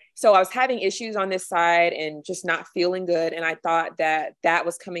heart. So I was having issues on this side and just not feeling good. And I thought that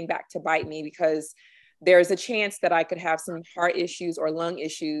was coming back to bite me, because there's a chance that I could have some heart issues or lung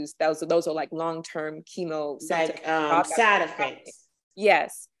issues. Those are like long-term chemo side effects.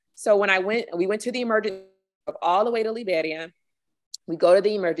 Yes. So when we went to the emergency room all the way to Liberia. We go to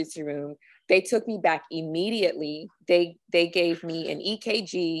the emergency room. They took me back immediately. They gave me an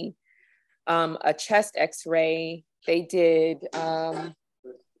EKG, a chest X-ray. They did a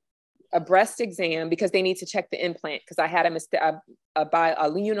breast exam, because they need to check the implant, because I had a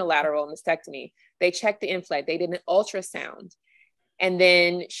unilateral mastectomy. They checked the implant. They did an ultrasound. And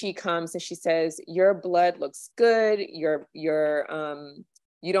then she comes and she says, your blood looks good.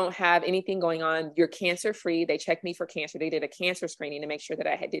 You don't have anything going on. You're cancer-free. They checked me for cancer. They did a cancer screening to make sure that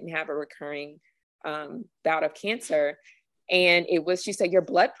I didn't have a recurring bout of cancer. And she said, your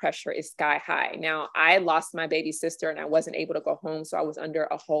blood pressure is sky high. Now, I lost my baby sister and I wasn't able to go home. So I was under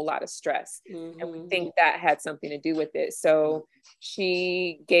a whole lot of stress. And we think that had something to do with it. So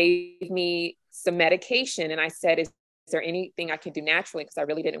she gave me some medication. And I said, is there anything I can do naturally? Because I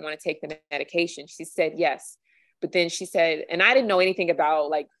really didn't want to take the medication. She said, yes. But then she said, and I didn't know anything about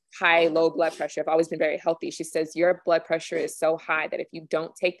like high, low blood pressure. I've always been very healthy. She says, your blood pressure is so high that if you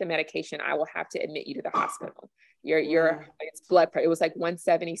don't take the medication, I will have to admit you to the hospital. It's blood pressure. It was like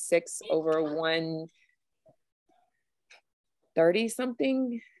 176 over 130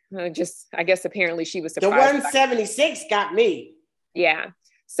 something. I guess apparently she was surprised. The 176 got me. Yeah.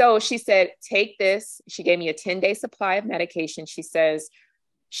 So she said, take this. She gave me a 10-day supply of medication. She said,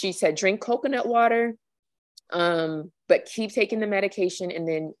 drink coconut water, but keep taking the medication and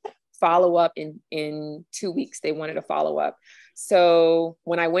then follow up in 2 weeks. They wanted to follow up. So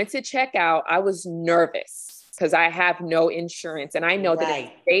when I went to check out, I was nervous because I have no insurance. And I know that in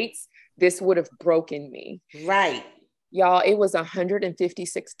the States, this would have broken me. Right. Y'all, it was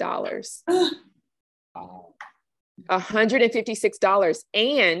 $156. $156.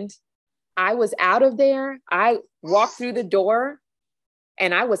 And I was out of there. I walked through the door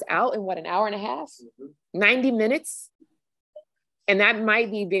And I was out in what, an hour and a half, 90 minutes. And that might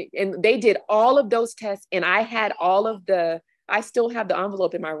be, and they did all of those tests. And I had I still have the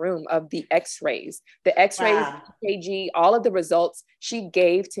envelope in my room of the x-rays, wow. EKG, all of the results she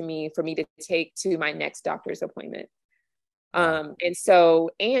gave to me for me to take to my next doctor's appointment.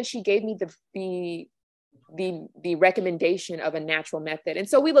 And she gave me the recommendation of a natural method. And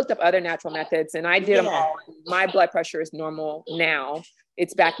so we looked up other natural methods, and I did them all. My blood pressure is normal now.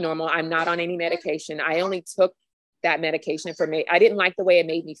 It's back normal. I'm not on any medication. I only took that medication for me. I didn't like the way it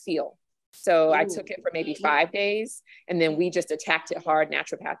made me feel. So I took it for maybe 5 days, and then we just attacked it hard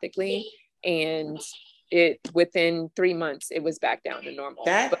naturopathically. And within 3 months, it was back down to normal.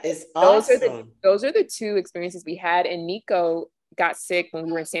 That is awesome. Those are the two experiences we had. And Nico got sick when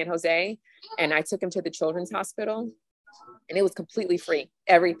we were in San Jose, and I took him to the children's hospital, and it was completely free,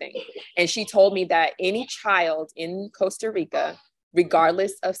 everything. And she told me that any child in Costa Rica,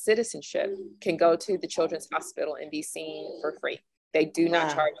 regardless of citizenship, can go to the children's hospital and be seen for free. They do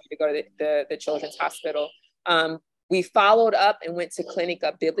not charge you to go to the children's hospital. We followed up and went to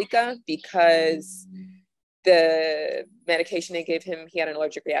Clinica Biblica because the medication they gave him, he had an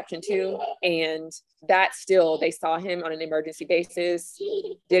allergic reaction to. And that still, they saw him on an emergency basis,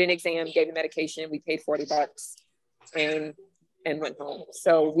 did an exam, gave the medication. We paid $40 and went home.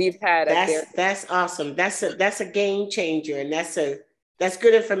 So we've had that's awesome. That's a game changer. And that's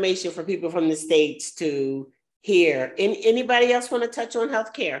good information for people from the States to hear. Anybody else want to touch on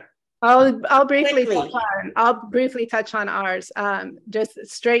healthcare? I'll briefly touch on ours. Just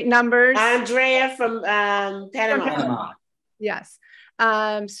straight numbers. Andrea from Panama. Yes.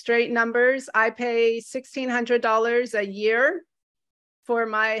 Straight numbers. I pay $1,600 a year for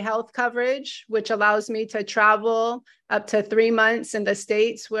my health coverage, which allows me to travel up to 3 months in the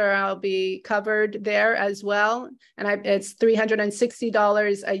States, where I'll be covered there as well. And it's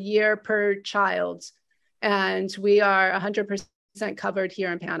 $360 a year per child. And we are 100% covered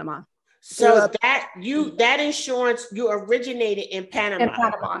here in Panama. So that insurance, you originated in Panama. In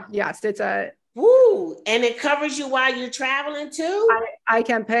Panama, yes. It's woo, and it covers you while you're traveling too? I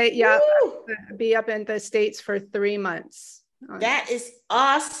can pay, be up in the States for 3 months. That is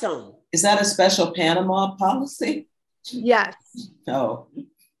awesome. Is that a special Panama policy? Yes. Oh.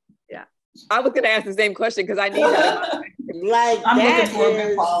 Yeah. I was going to ask the same question because I need that. I'm looking for a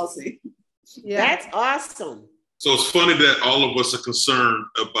good policy. Yeah. That's awesome. So it's funny that all of us are concerned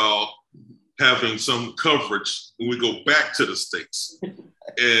about having some coverage when we go back to the States.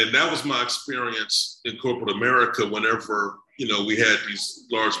 And that was my experience in corporate America whenever, we had these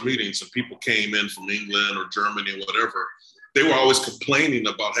large meetings and people came in from England or Germany or whatever. They were always complaining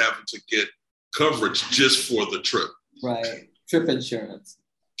about having to get coverage just for the trip. Right. Trip insurance.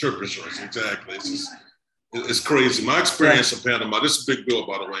 Trip insurance, exactly. It's crazy. My experience in Panama, this is a big bill,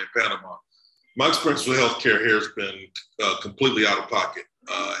 by the way, in Panama. My experience with healthcare here has been completely out of pocket.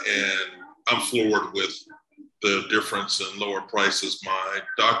 And I'm floored with the difference in lower prices. My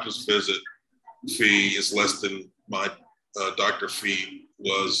doctor's visit fee is less than my doctor fee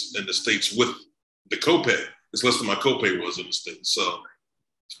was in the States with the copay. It's less than my copay was in the States. So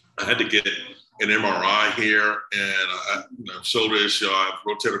I had to get an MRI here and shoulder issue. I have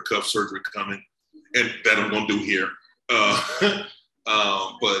rotator cuff surgery coming, and that I'm going to do here.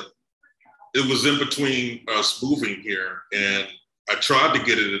 But it was in between us moving here, and I tried to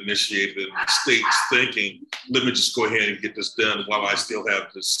get it initiated in the States thinking, let me just go ahead and get this done while I still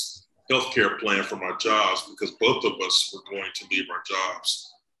have this healthcare plan for my jobs, because both of us were going to leave our jobs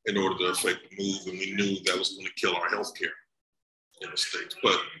in order to affect the move, and we knew that was going to kill our healthcare in the States.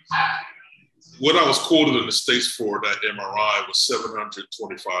 But what I was quoted in the States for that MRI was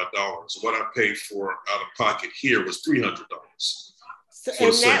 $725. What I paid for out of pocket here was $300. So,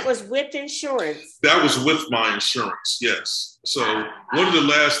 and that was with insurance? That was with my insurance, yes. So one of the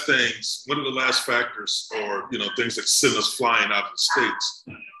last factors or, things that sent us flying out of the States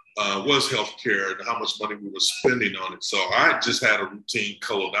was healthcare and how much money we were spending on it. So I just had a routine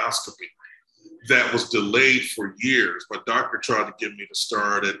colonoscopy that was delayed for years. My doctor tried to get me to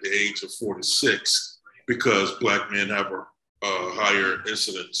start at the age of 46 because Black men have a higher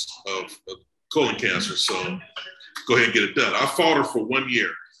incidence of colon cancer. So go ahead and get it done. I fought her for 1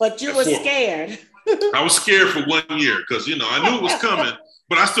 year. But you were scared. I was scared for 1 year because, I knew it was coming,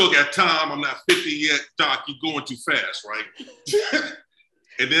 but I still got time. I'm not 50 yet. Doc, you're going too fast, right?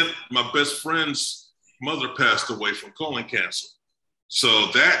 And then my best friend's mother passed away from colon cancer. So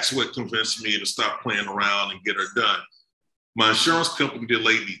that's what convinced me to stop playing around and get her done. My insurance company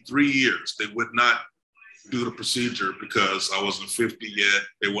delayed me 3 years. They would not do the procedure because I wasn't 50 yet.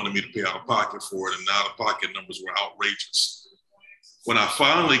 They wanted me to pay out of pocket for it, and the out of pocket numbers were outrageous. When I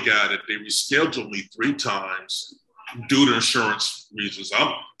finally got it, they rescheduled me 3 times due to insurance reasons.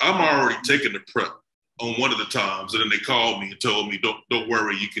 I'm already taking the prep on one of the times, and then they called me and told me, don't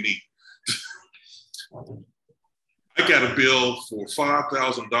worry, you can eat. I got a bill for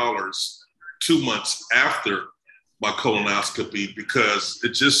 $5,000 2 months after my colonoscopy because it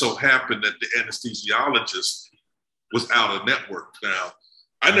just so happened that the anesthesiologist was out of network. Now,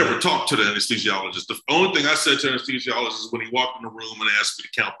 I never talked to the anesthesiologist. The only thing I said to the anesthesiologist is when he walked in the room and asked me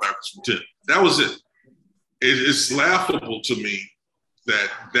to count backwards from 10. That was it. It's laughable to me that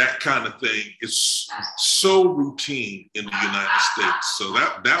that kind of thing is so routine in the United States. So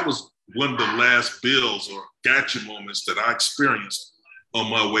that was one of the last bills or gotcha moments that I experienced on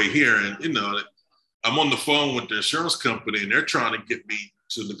my way here. And, you know, I'm on the phone with the insurance company and they're trying to get me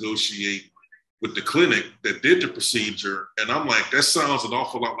to negotiate with the clinic that did the procedure. And I'm like, that sounds an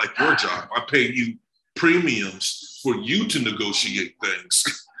awful lot like your job. I pay you premiums for you to negotiate things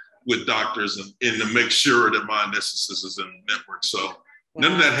with doctors and to make sure that my anesthesis is in the network. So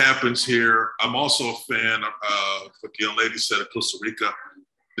none of that happens here. I'm also a fan of what the young lady said at Costa Rica.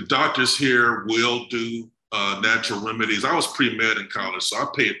 The doctors here will do natural remedies. I was pre-med in college, so I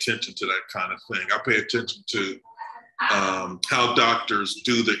pay attention to that kind of thing. I pay attention to how doctors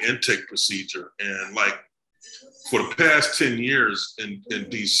do the intake procedure. And like for the past 10 years in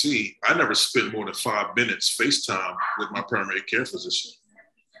DC, I never spent more than 5 minutes FaceTime with my primary care physician.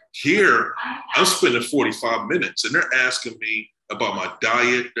 Here, I'm spending 45 minutes and they're asking me about my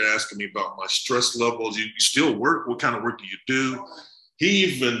diet. They're asking me about my stress levels. You still work? What kind of work do you do? He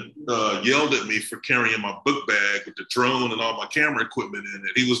even yelled at me for carrying my book bag with the drone and all my camera equipment in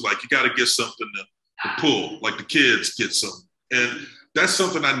it. He was like, you got to get something to pull, like the kids get something. And that's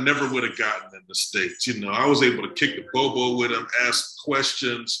something I never would have gotten in the States. You know, I was able to kick the bobo with them, ask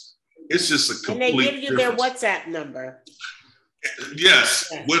questions. It's just a complete And they give you difference. their WhatsApp number.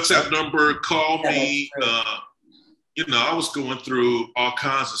 Yes, WhatsApp number, call me. You know, I was going through all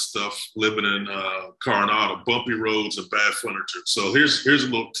kinds of stuff living in Coronado, bumpy roads and bad furniture. So here's a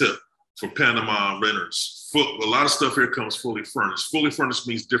little tip for Panama renters. A lot of stuff here comes fully furnished. Fully furnished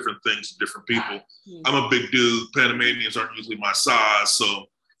means different things to different people. I'm a big dude. Panamanians aren't usually my size. So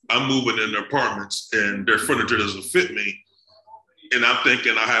I'm moving in their apartments and their furniture doesn't fit me. And I'm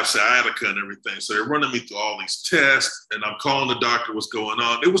thinking I have sciatica and everything. So they're running me through all these tests and I'm calling the doctor what's going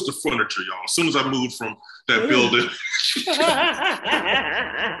on. It was the furniture, y'all. As soon as I moved from that building,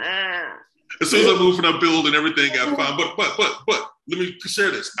 everything got fine. But let me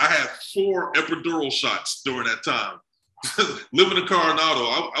share this. I had 4 epidural shots during that time. Living in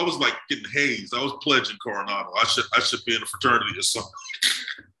Coronado, I was like getting hazed. I was pledging Coronado. I should be in a fraternity or something.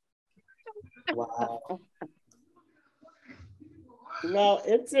 Wow. Well,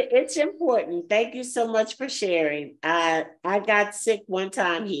 it's important. Thank you so much for sharing. I got sick one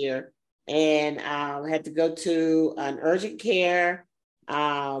time here and had to go to an urgent care.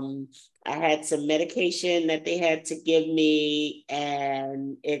 I had some medication that they had to give me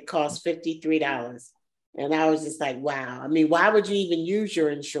and it cost $53. And I was just like, wow. I mean, why would you even use your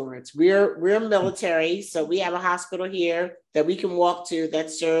insurance? We're military, so we have a hospital here that we can walk to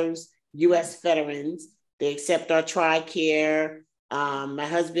that serves U.S. veterans. They accept our TRICARE. My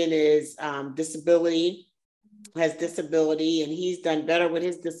husband is has disability, and he's done better with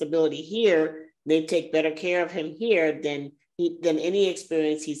his disability here. They take better care of him here than any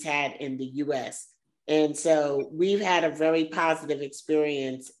experience he's had in the U.S. And so we've had a very positive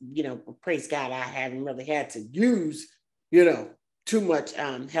experience. You know, praise God, I haven't really had to use, you know, too much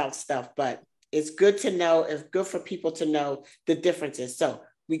health stuff, but it's good to know. It's good for people to know the differences. So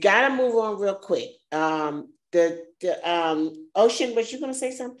we got to move on real quick. Ocean, was you going to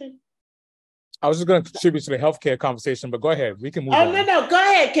say something? I was just going to contribute to the healthcare conversation, but go ahead. We can move on. No, go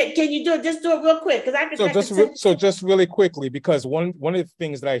ahead. Can you do it? Just do it real quick, because I can. Just really quickly, because one of the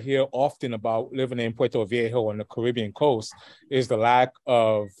things that I hear often about living in Puerto Viejo on the Caribbean coast is the lack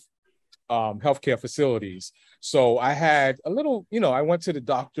of healthcare facilities. So I had a little, I went to the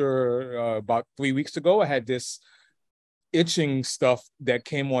doctor about 3 weeks ago. I had this itching stuff that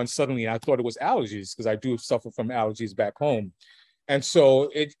came on suddenly. I thought it was allergies because I do suffer from allergies back home. And so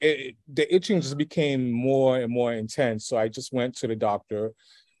the itching just became more and more intense. So I just went to the doctor,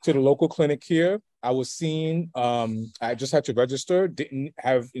 to the local clinic here. I was seen, I just had to register, didn't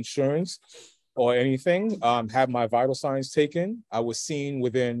have insurance or anything, had my vital signs taken. I was seen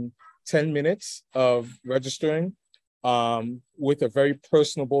within 10 minutes of registering with a very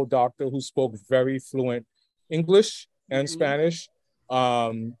personable doctor who spoke very fluent English and Spanish,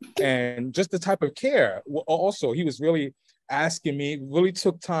 and just the type of care. Also, he was really asking me, really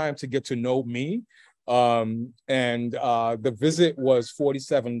took time to get to know me, The visit was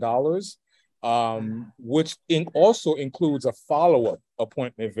 $47, which also includes a follow-up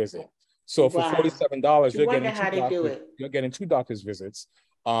appointment visit. So for $47, you're getting two doctor's visits.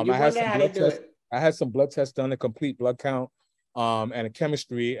 I had some blood tests done, a complete blood count, and a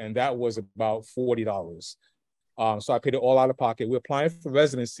chemistry, and that was about $40. So I paid it all out of pocket. We're applying for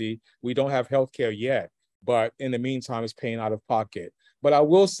residency. We don't have healthcare yet, but in the meantime, it's paying out of pocket. But I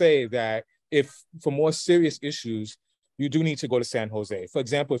will say that if for more serious issues, you do need to go to San Jose. For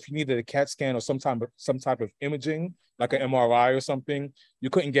example, if you needed a CAT scan or some type of imaging, like an MRI or something, you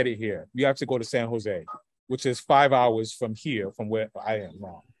couldn't get it here. You have to go to San Jose, which is 5 hours from here, from where I am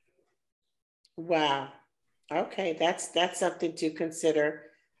now. Wow. Okay, that's something to consider.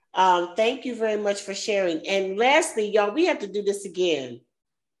 Thank you very much for sharing. And lastly, y'all, we have to do this again.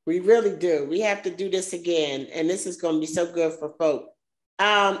 We really do. We have to do this again. And this is going to be so good for folk.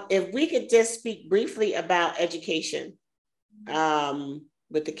 If we could just speak briefly about education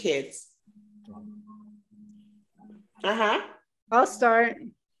with the kids. I'll start.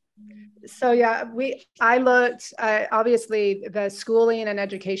 So yeah, I looked, obviously the schooling and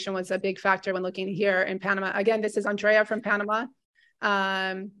education was a big factor when looking here in Panama. Again, this is Andrea from Panama.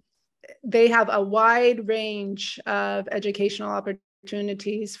 They have a wide range of educational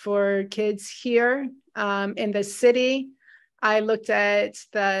opportunities for kids here. In the city, I looked at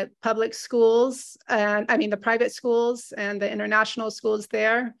the public schools, the private schools and the international schools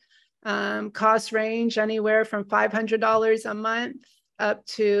there. Cost range anywhere from $500 a month up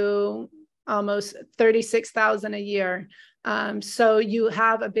to almost $36,000 a year. So you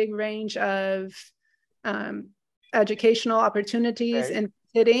have a big range of educational opportunities in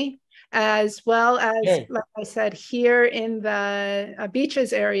the city, as well as, like I said, here in the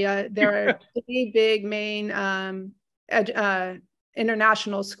beaches area, there are three big main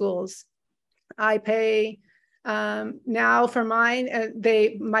international schools. I pay now for mine,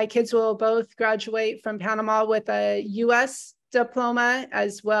 my kids will both graduate from Panama with a US diploma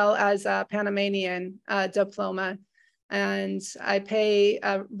as well as a Panamanian diploma. And I pay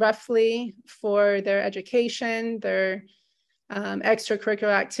roughly for their education, their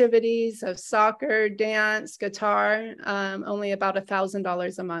extracurricular activities of soccer, dance, guitar, only about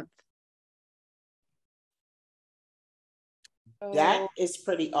 $1,000 a month. That is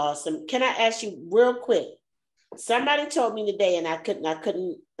pretty awesome. Can I ask you real quick? Somebody told me today, and I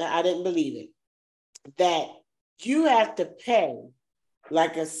didn't believe it, that you have to pay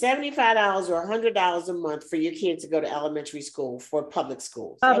like a $75 or $100 a month for your kids to go to elementary school for public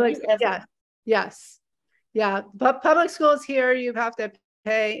schools. Yes. Yeah. But public schools here, you have to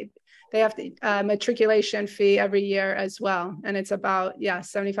pay, they have the matriculation fee every year as well. And it's about,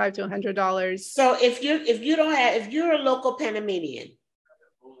 $75 to $100. So if you're a local Panamanian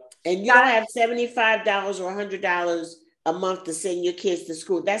and you don't have $75 or $100 a month to send your kids to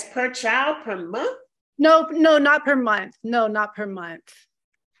school, that's per child per month? No, not per month. No, not per month.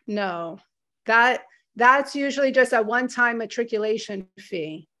 No, that's usually just a one-time matriculation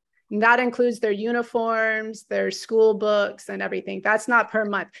fee. And that includes their uniforms, their school books, and everything. That's not per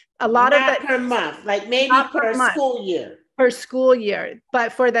month. A lot of it per month, like maybe per school year. Per school year,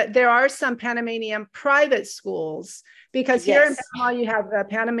 but there are some Panamanian private schools, because here in Panama you have the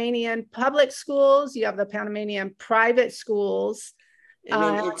Panamanian public schools, you have the Panamanian private schools, and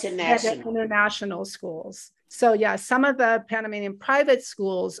then international schools. So some of the Panamanian private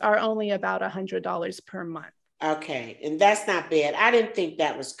schools are only about $100 per month. Okay, and that's not bad. I didn't think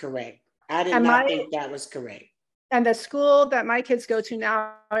that was correct. I did not think that was correct. And the school that my kids go to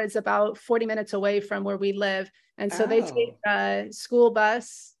now is about 40 minutes away from where we live. And so they take a school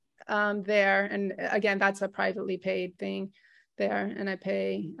bus there. And again, that's a privately paid thing there. And I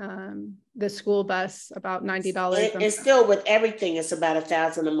pay the school bus about $90. It's still, with everything, it's about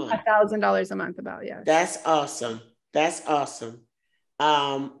 $1,000 a month. $1,000 a month, about, That's awesome. That's awesome.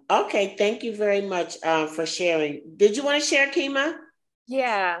 Okay, thank you very much for sharing. Did you want to share, Kima?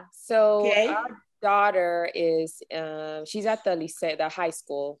 Yeah, so our daughter is, she's at the high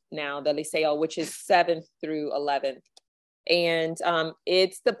school now, the Liceo, which is 7th through 11th. And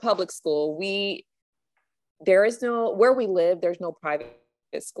it's the public school. Where we live, there's no private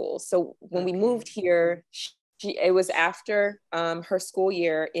school. So when we moved here, it was after her school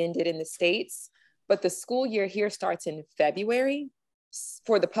year ended in the States, but the school year here starts in February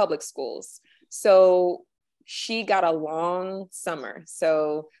for the public schools. So she got a long summer.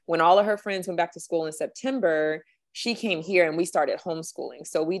 So when all of her friends went back to school in September, she came here and we started homeschooling.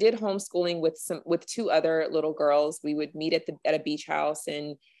 So we did homeschooling with two other little girls. We would meet at a beach house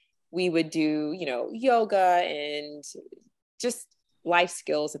and we would do, yoga and just life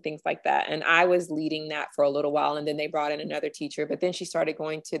skills and things like that. And I was leading that for a little while, and then they brought in another teacher, but then she started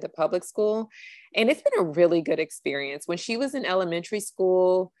going to the public school, and it's been a really good experience. When she was in elementary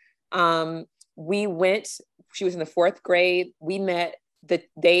school, she was in the 4th grade. We met,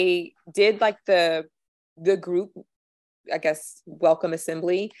 they did like the group, I guess, welcome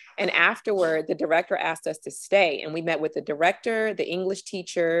assembly. And afterward, the director asked us to stay. And we met with the director, the English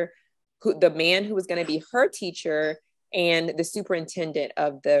teacher, the man who was going to be her teacher, and the superintendent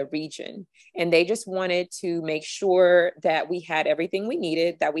of the region. And they just wanted to make sure that we had everything we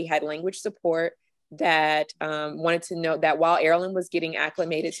needed, that we had language support, that wanted to know that while Erilyn was getting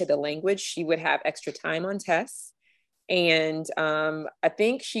acclimated to the language, she would have extra time on tests. And I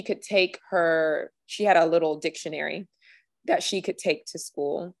think she could take she had a little dictionary that she could take to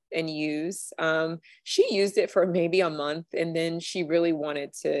school and use. She used it for maybe a month, and then she really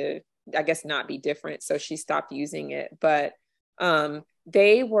wanted to, I guess, not be different. So she stopped using it. But I'm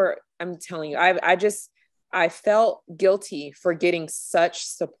telling you, I felt guilty for getting such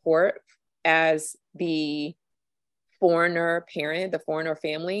support as the foreigner parent, the foreigner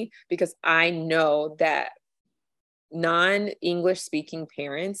family, because I know that non-English speaking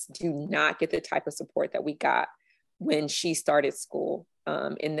parents do not get the type of support that we got when she started school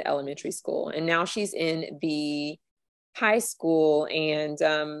in the elementary school. And now she's in the high school, and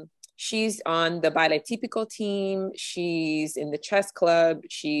she's on the Baile Típico team. She's in the chess club.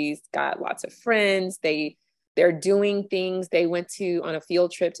 She's got lots of friends. They're doing things. They went on a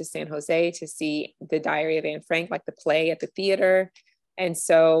field trip to San Jose to see The Diary of Anne Frank, like the play at the theater. And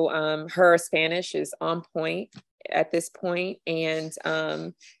so her Spanish is on point at this point. And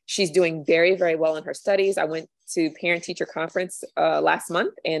she's doing very, very well in her studies. I went to parent-teacher conference last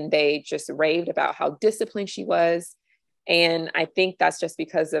month, and they just raved about how disciplined she was. And I think that's just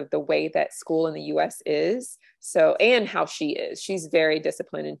because of the way that school in the US is. So, and how she is. She's very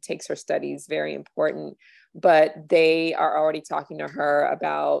disciplined and takes her studies very important. But they are already talking to her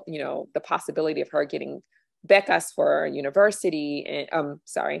about, the possibility of her getting becas for university and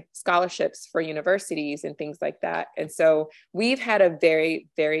scholarships for universities and things like that. And so we've had a very,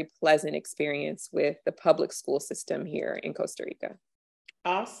 very pleasant experience with the public school system here in Costa Rica.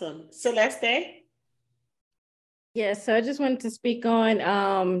 Awesome. Celeste? Yeah, so I just wanted to speak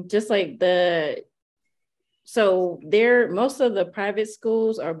on just like most of the private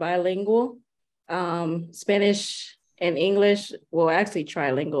schools are bilingual. Spanish and English, well, actually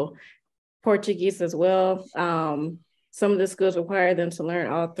trilingual, Portuguese as well. Some of the schools require them to learn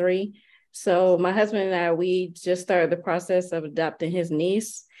all 3. So my husband and I, we just started the process of adopting his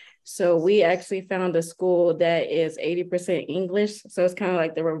niece. So we actually found a school that is 80% English. So it's kind of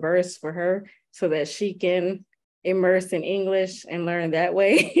like the reverse for her, so that she can immerse in English and learn that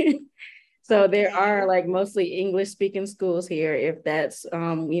way. So there are like mostly English speaking schools here, if that's,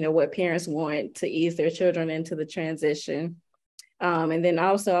 what parents want to ease their children into the transition. And then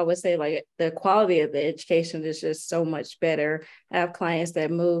also I would say like the quality of the education is just so much better. I have clients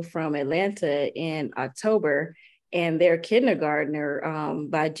that moved from Atlanta in October, and their kindergartner,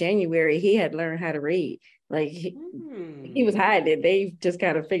 by January, he had learned how to read. Like he was hiding it. They just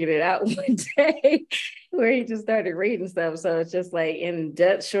kind of figured it out one day where he just started reading stuff. So it's just like in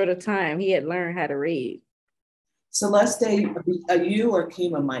that short of time, he had learned how to read. Celeste, you or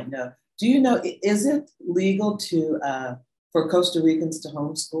Kima might know. Do you know, is it legal for Costa Ricans to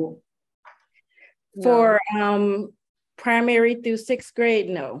homeschool? For primary through 6th grade,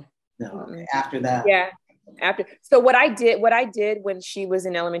 no. No, okay. After that. Yeah. So what I did when she was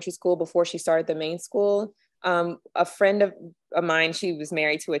in elementary school, before she started the main school, a friend of mine, she was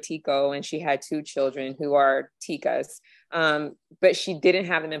married to a Tico, and she had 2 children who are Ticas, but she didn't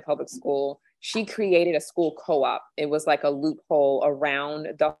have them in public school. She created a school co-op. It was like a loophole around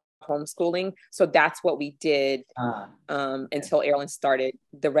the homeschooling. So that's what we did until Erilyn started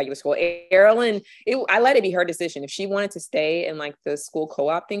the regular school. Erilyn, I let it be her decision. If she wanted to stay in like the school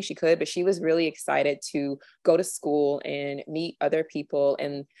co-op thing, she could, but she was really excited to go to school and meet other people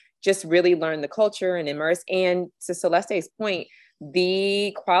and just really learn the culture and immerse. And to Celeste's point,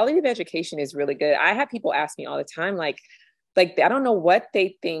 the quality of education is really good. I have people ask me all the time, like I don't know what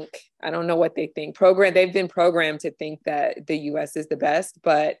they think. They've been programmed to think that the US is the best,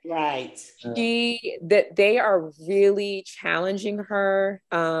 but right. They are really challenging her.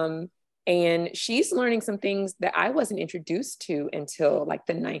 And she's learning some things that I wasn't introduced to until like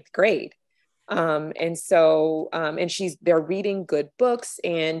the 9th grade. And they're reading good books,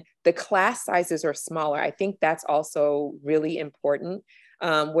 and the class sizes are smaller. I think that's also really important.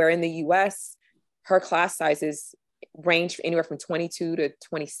 Where in the US, her class sizes range anywhere from 22 to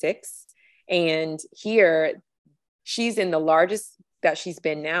 26. And here she's in the largest that she's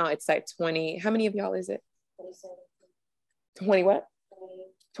been now, it's like 20. How many of y'all is it? 20 what?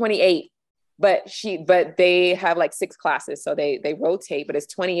 28. But they have like 6 classes, so they rotate, but it's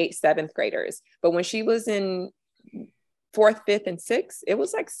 28 7th graders. But when she was in 4th, 5th, and 6th, it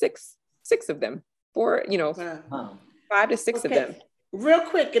was like six of them. 4, 5 to 6 of them. Real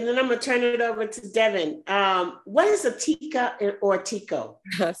quick, and then I'm gonna turn it over to Devon. What is a tika or a tico?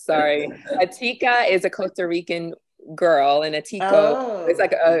 Sorry, a tika is a Costa Rican girl, and a tico is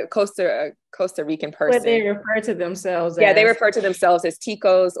like a Costa Rican person. But they refer to themselves. Yeah, they refer to themselves as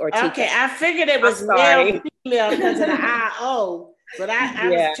ticos or ticas. Okay, I figured it was male, female because of the IO. But I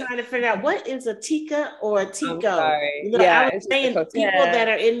was trying to figure out what is a tika or a tico. I was saying people that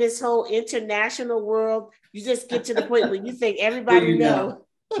are in this whole international world, you just get to the point where you think everybody knows.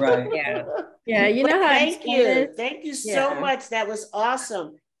 Right. Yeah. You know how. Thank you so much. That was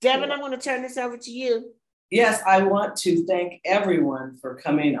awesome. Devon, I'm going to turn this over to you. Yes, I want to thank everyone for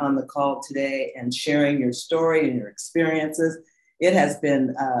coming on the call today and sharing your story and your experiences. It has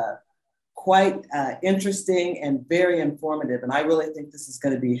been quite interesting and very informative. And I really think this is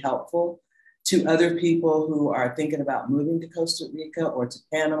going to be helpful to other people who are thinking about moving to Costa Rica or to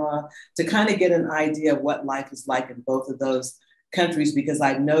Panama to kind of get an idea of what life is like in both of those countries, because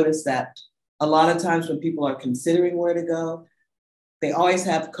I've noticed that a lot of times when people are considering where to go, they always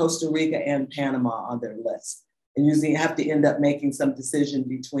have Costa Rica and Panama on their list. And usually have to end up making some decision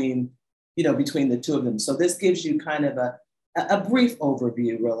between the two of them. So this gives you kind of a brief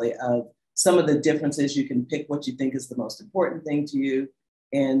overview really of some of the differences. You can pick what you think is the most important thing to you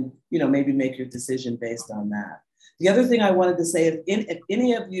and, maybe make your decision based on that. The other thing I wanted to say, if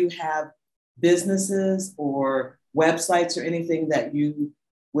any of you have businesses or websites or anything that you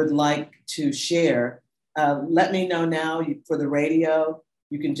would like to share, let me know now. For the radio,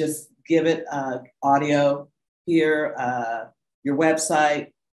 you can just give it audio here, your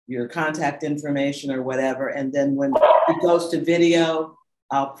website, your contact information or whatever. And then when it goes to video,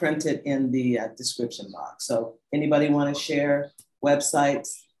 I'll print it in the description box. So anybody want to share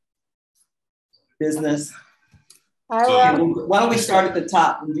websites, business? Why don't we start at the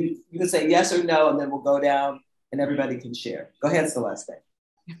top? You can say yes or no, and then we'll go down and everybody can share. Go ahead, Celeste.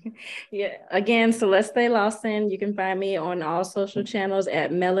 Yeah, again, Celeste Lawson. You can find me on all social channels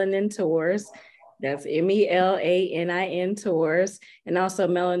at Melanin Tours. That's MELANIN Tours, and also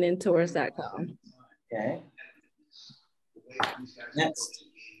melanintours.com. Okay. Next.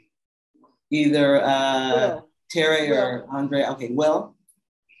 Either Terry or Andre. Okay, Will.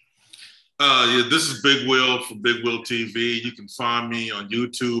 This is Big Will from Big Will TV. You can find me on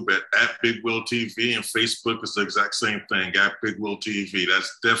YouTube at Big Will TV, and Facebook is the exact same thing, at Big Will TV.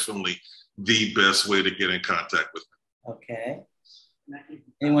 That's definitely the best way to get in contact with me. Okay.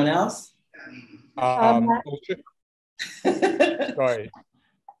 Anyone else? Sorry.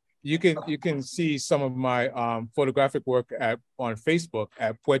 You can see some of my photographic work on Facebook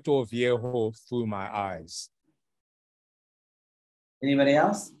at Puerto Viejo Through My Eyes. Anybody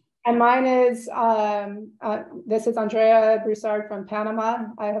else? And mine is, this is Andrea Broussard from Panama.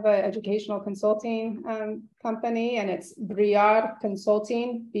 I have an educational consulting company, and it's Brillar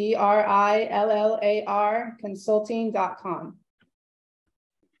Consulting, BRILLAR consulting.com.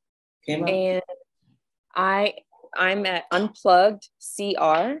 And I'm at Unplugged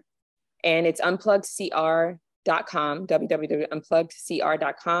CR, and it's unpluggedcr.com,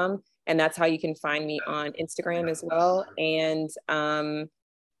 www.unpluggedcr.com. And that's how you can find me on Instagram as well. And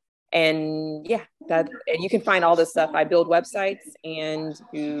yeah, and you can find all this stuff. I build websites and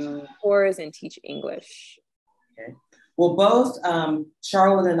do tours and teach English. Okay. Well, both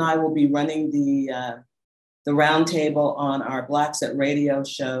Charlotte and I will be running the roundtable on our Blaxit radio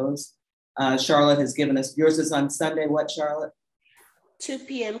shows. Charlotte has given us, yours is on Sunday, what, Charlotte? 2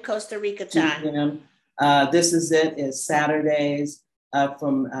 p.m. Costa Rica time. 2 p.m. This is Saturdays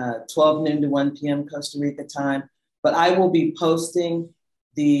from 12 noon to 1 p.m. Costa Rica time. But I will be posting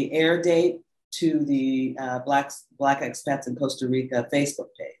the air date to the Black Expats in Costa Rica Facebook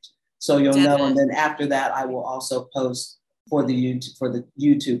page. So you'll know, and then after that, I will also post for the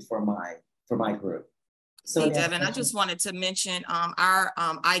YouTube for my group. So, hey, Devon, I just wanted to mention our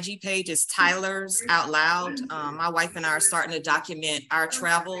IG page is Tyler's Out Loud. My wife and I are starting to document our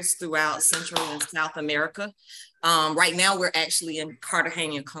travels throughout Central and South America. Right now, we're actually in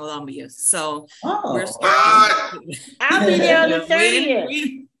Cartagena, Colombia. So we're starting. I'll be there on the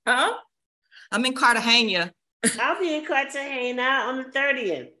 30th. Huh? I'm in Cartagena. I'll be in Cartagena on the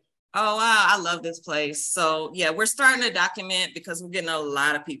 30th. Oh, wow. I love this place. So, yeah, we're starting to document because we're getting a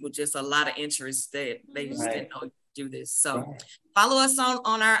lot of people, just a lot of interest that they just didn't know do this. So follow us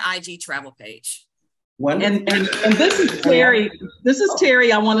on our IG travel page. And this is Terry. This is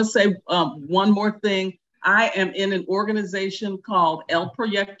Terry. I want to say one more thing. I am in an organization called El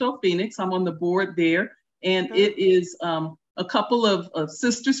Proyecto Phoenix. I'm on the board there. And it is a couple of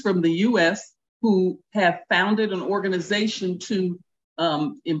sisters from the US who have founded an organization to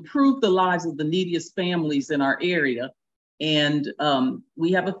improve the lives of the neediest families in our area. And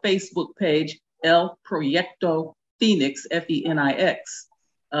we have a Facebook page, El Proyecto Phoenix, F-E-N-I-X,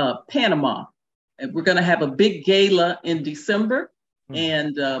 Panama. And we're going to have a big gala in December.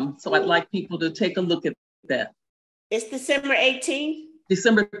 And so I'd like people to take a look at that. It's December 18th?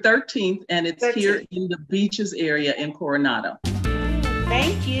 December 13th, and it's 13th. Here in the beaches area in Coronado.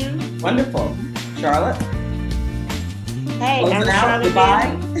 Thank you. Wonderful. Charlotte? Hey, I'm Charlotte.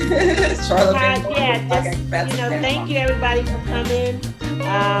 Goodbye. Charlotte. Thank you everybody for coming.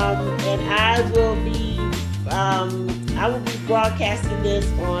 And I will be broadcasting this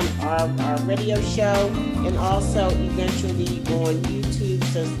on our radio show and also eventually on YouTube.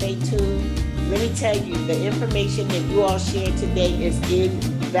 So stay tuned. Let me tell you, the information that you all shared today is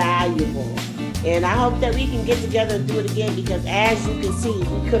invaluable. And I hope that we can get together and do it again because as you can see,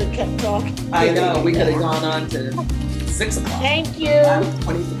 we could have kept talking. I know, we could have gone on to 6 o'clock. Thank you.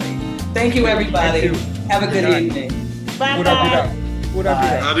 23. Thank you, everybody. Thank you. Have a good evening.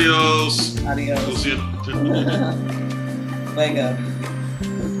 Bye-bye. Adios. Adios. Venga.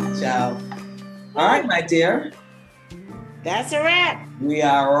 Ciao. All right, my dear. That's a wrap. We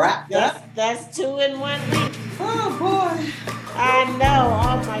are wrapped up. That's 2 in 1 week. Oh, boy. I know.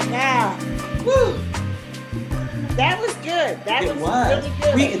 Oh, my God. Woo. That was good. That was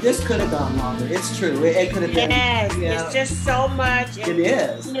really good. This could have gone longer. It's true. It could have been. Yes. It's just so much. It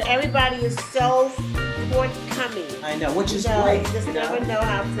is. You know, everybody is so forthcoming. I know, which is great. You just never know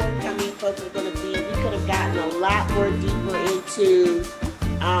how forthcoming folks are going to be. We could have gotten a lot more deeper into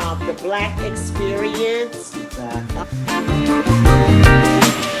the Black experience. Exactly.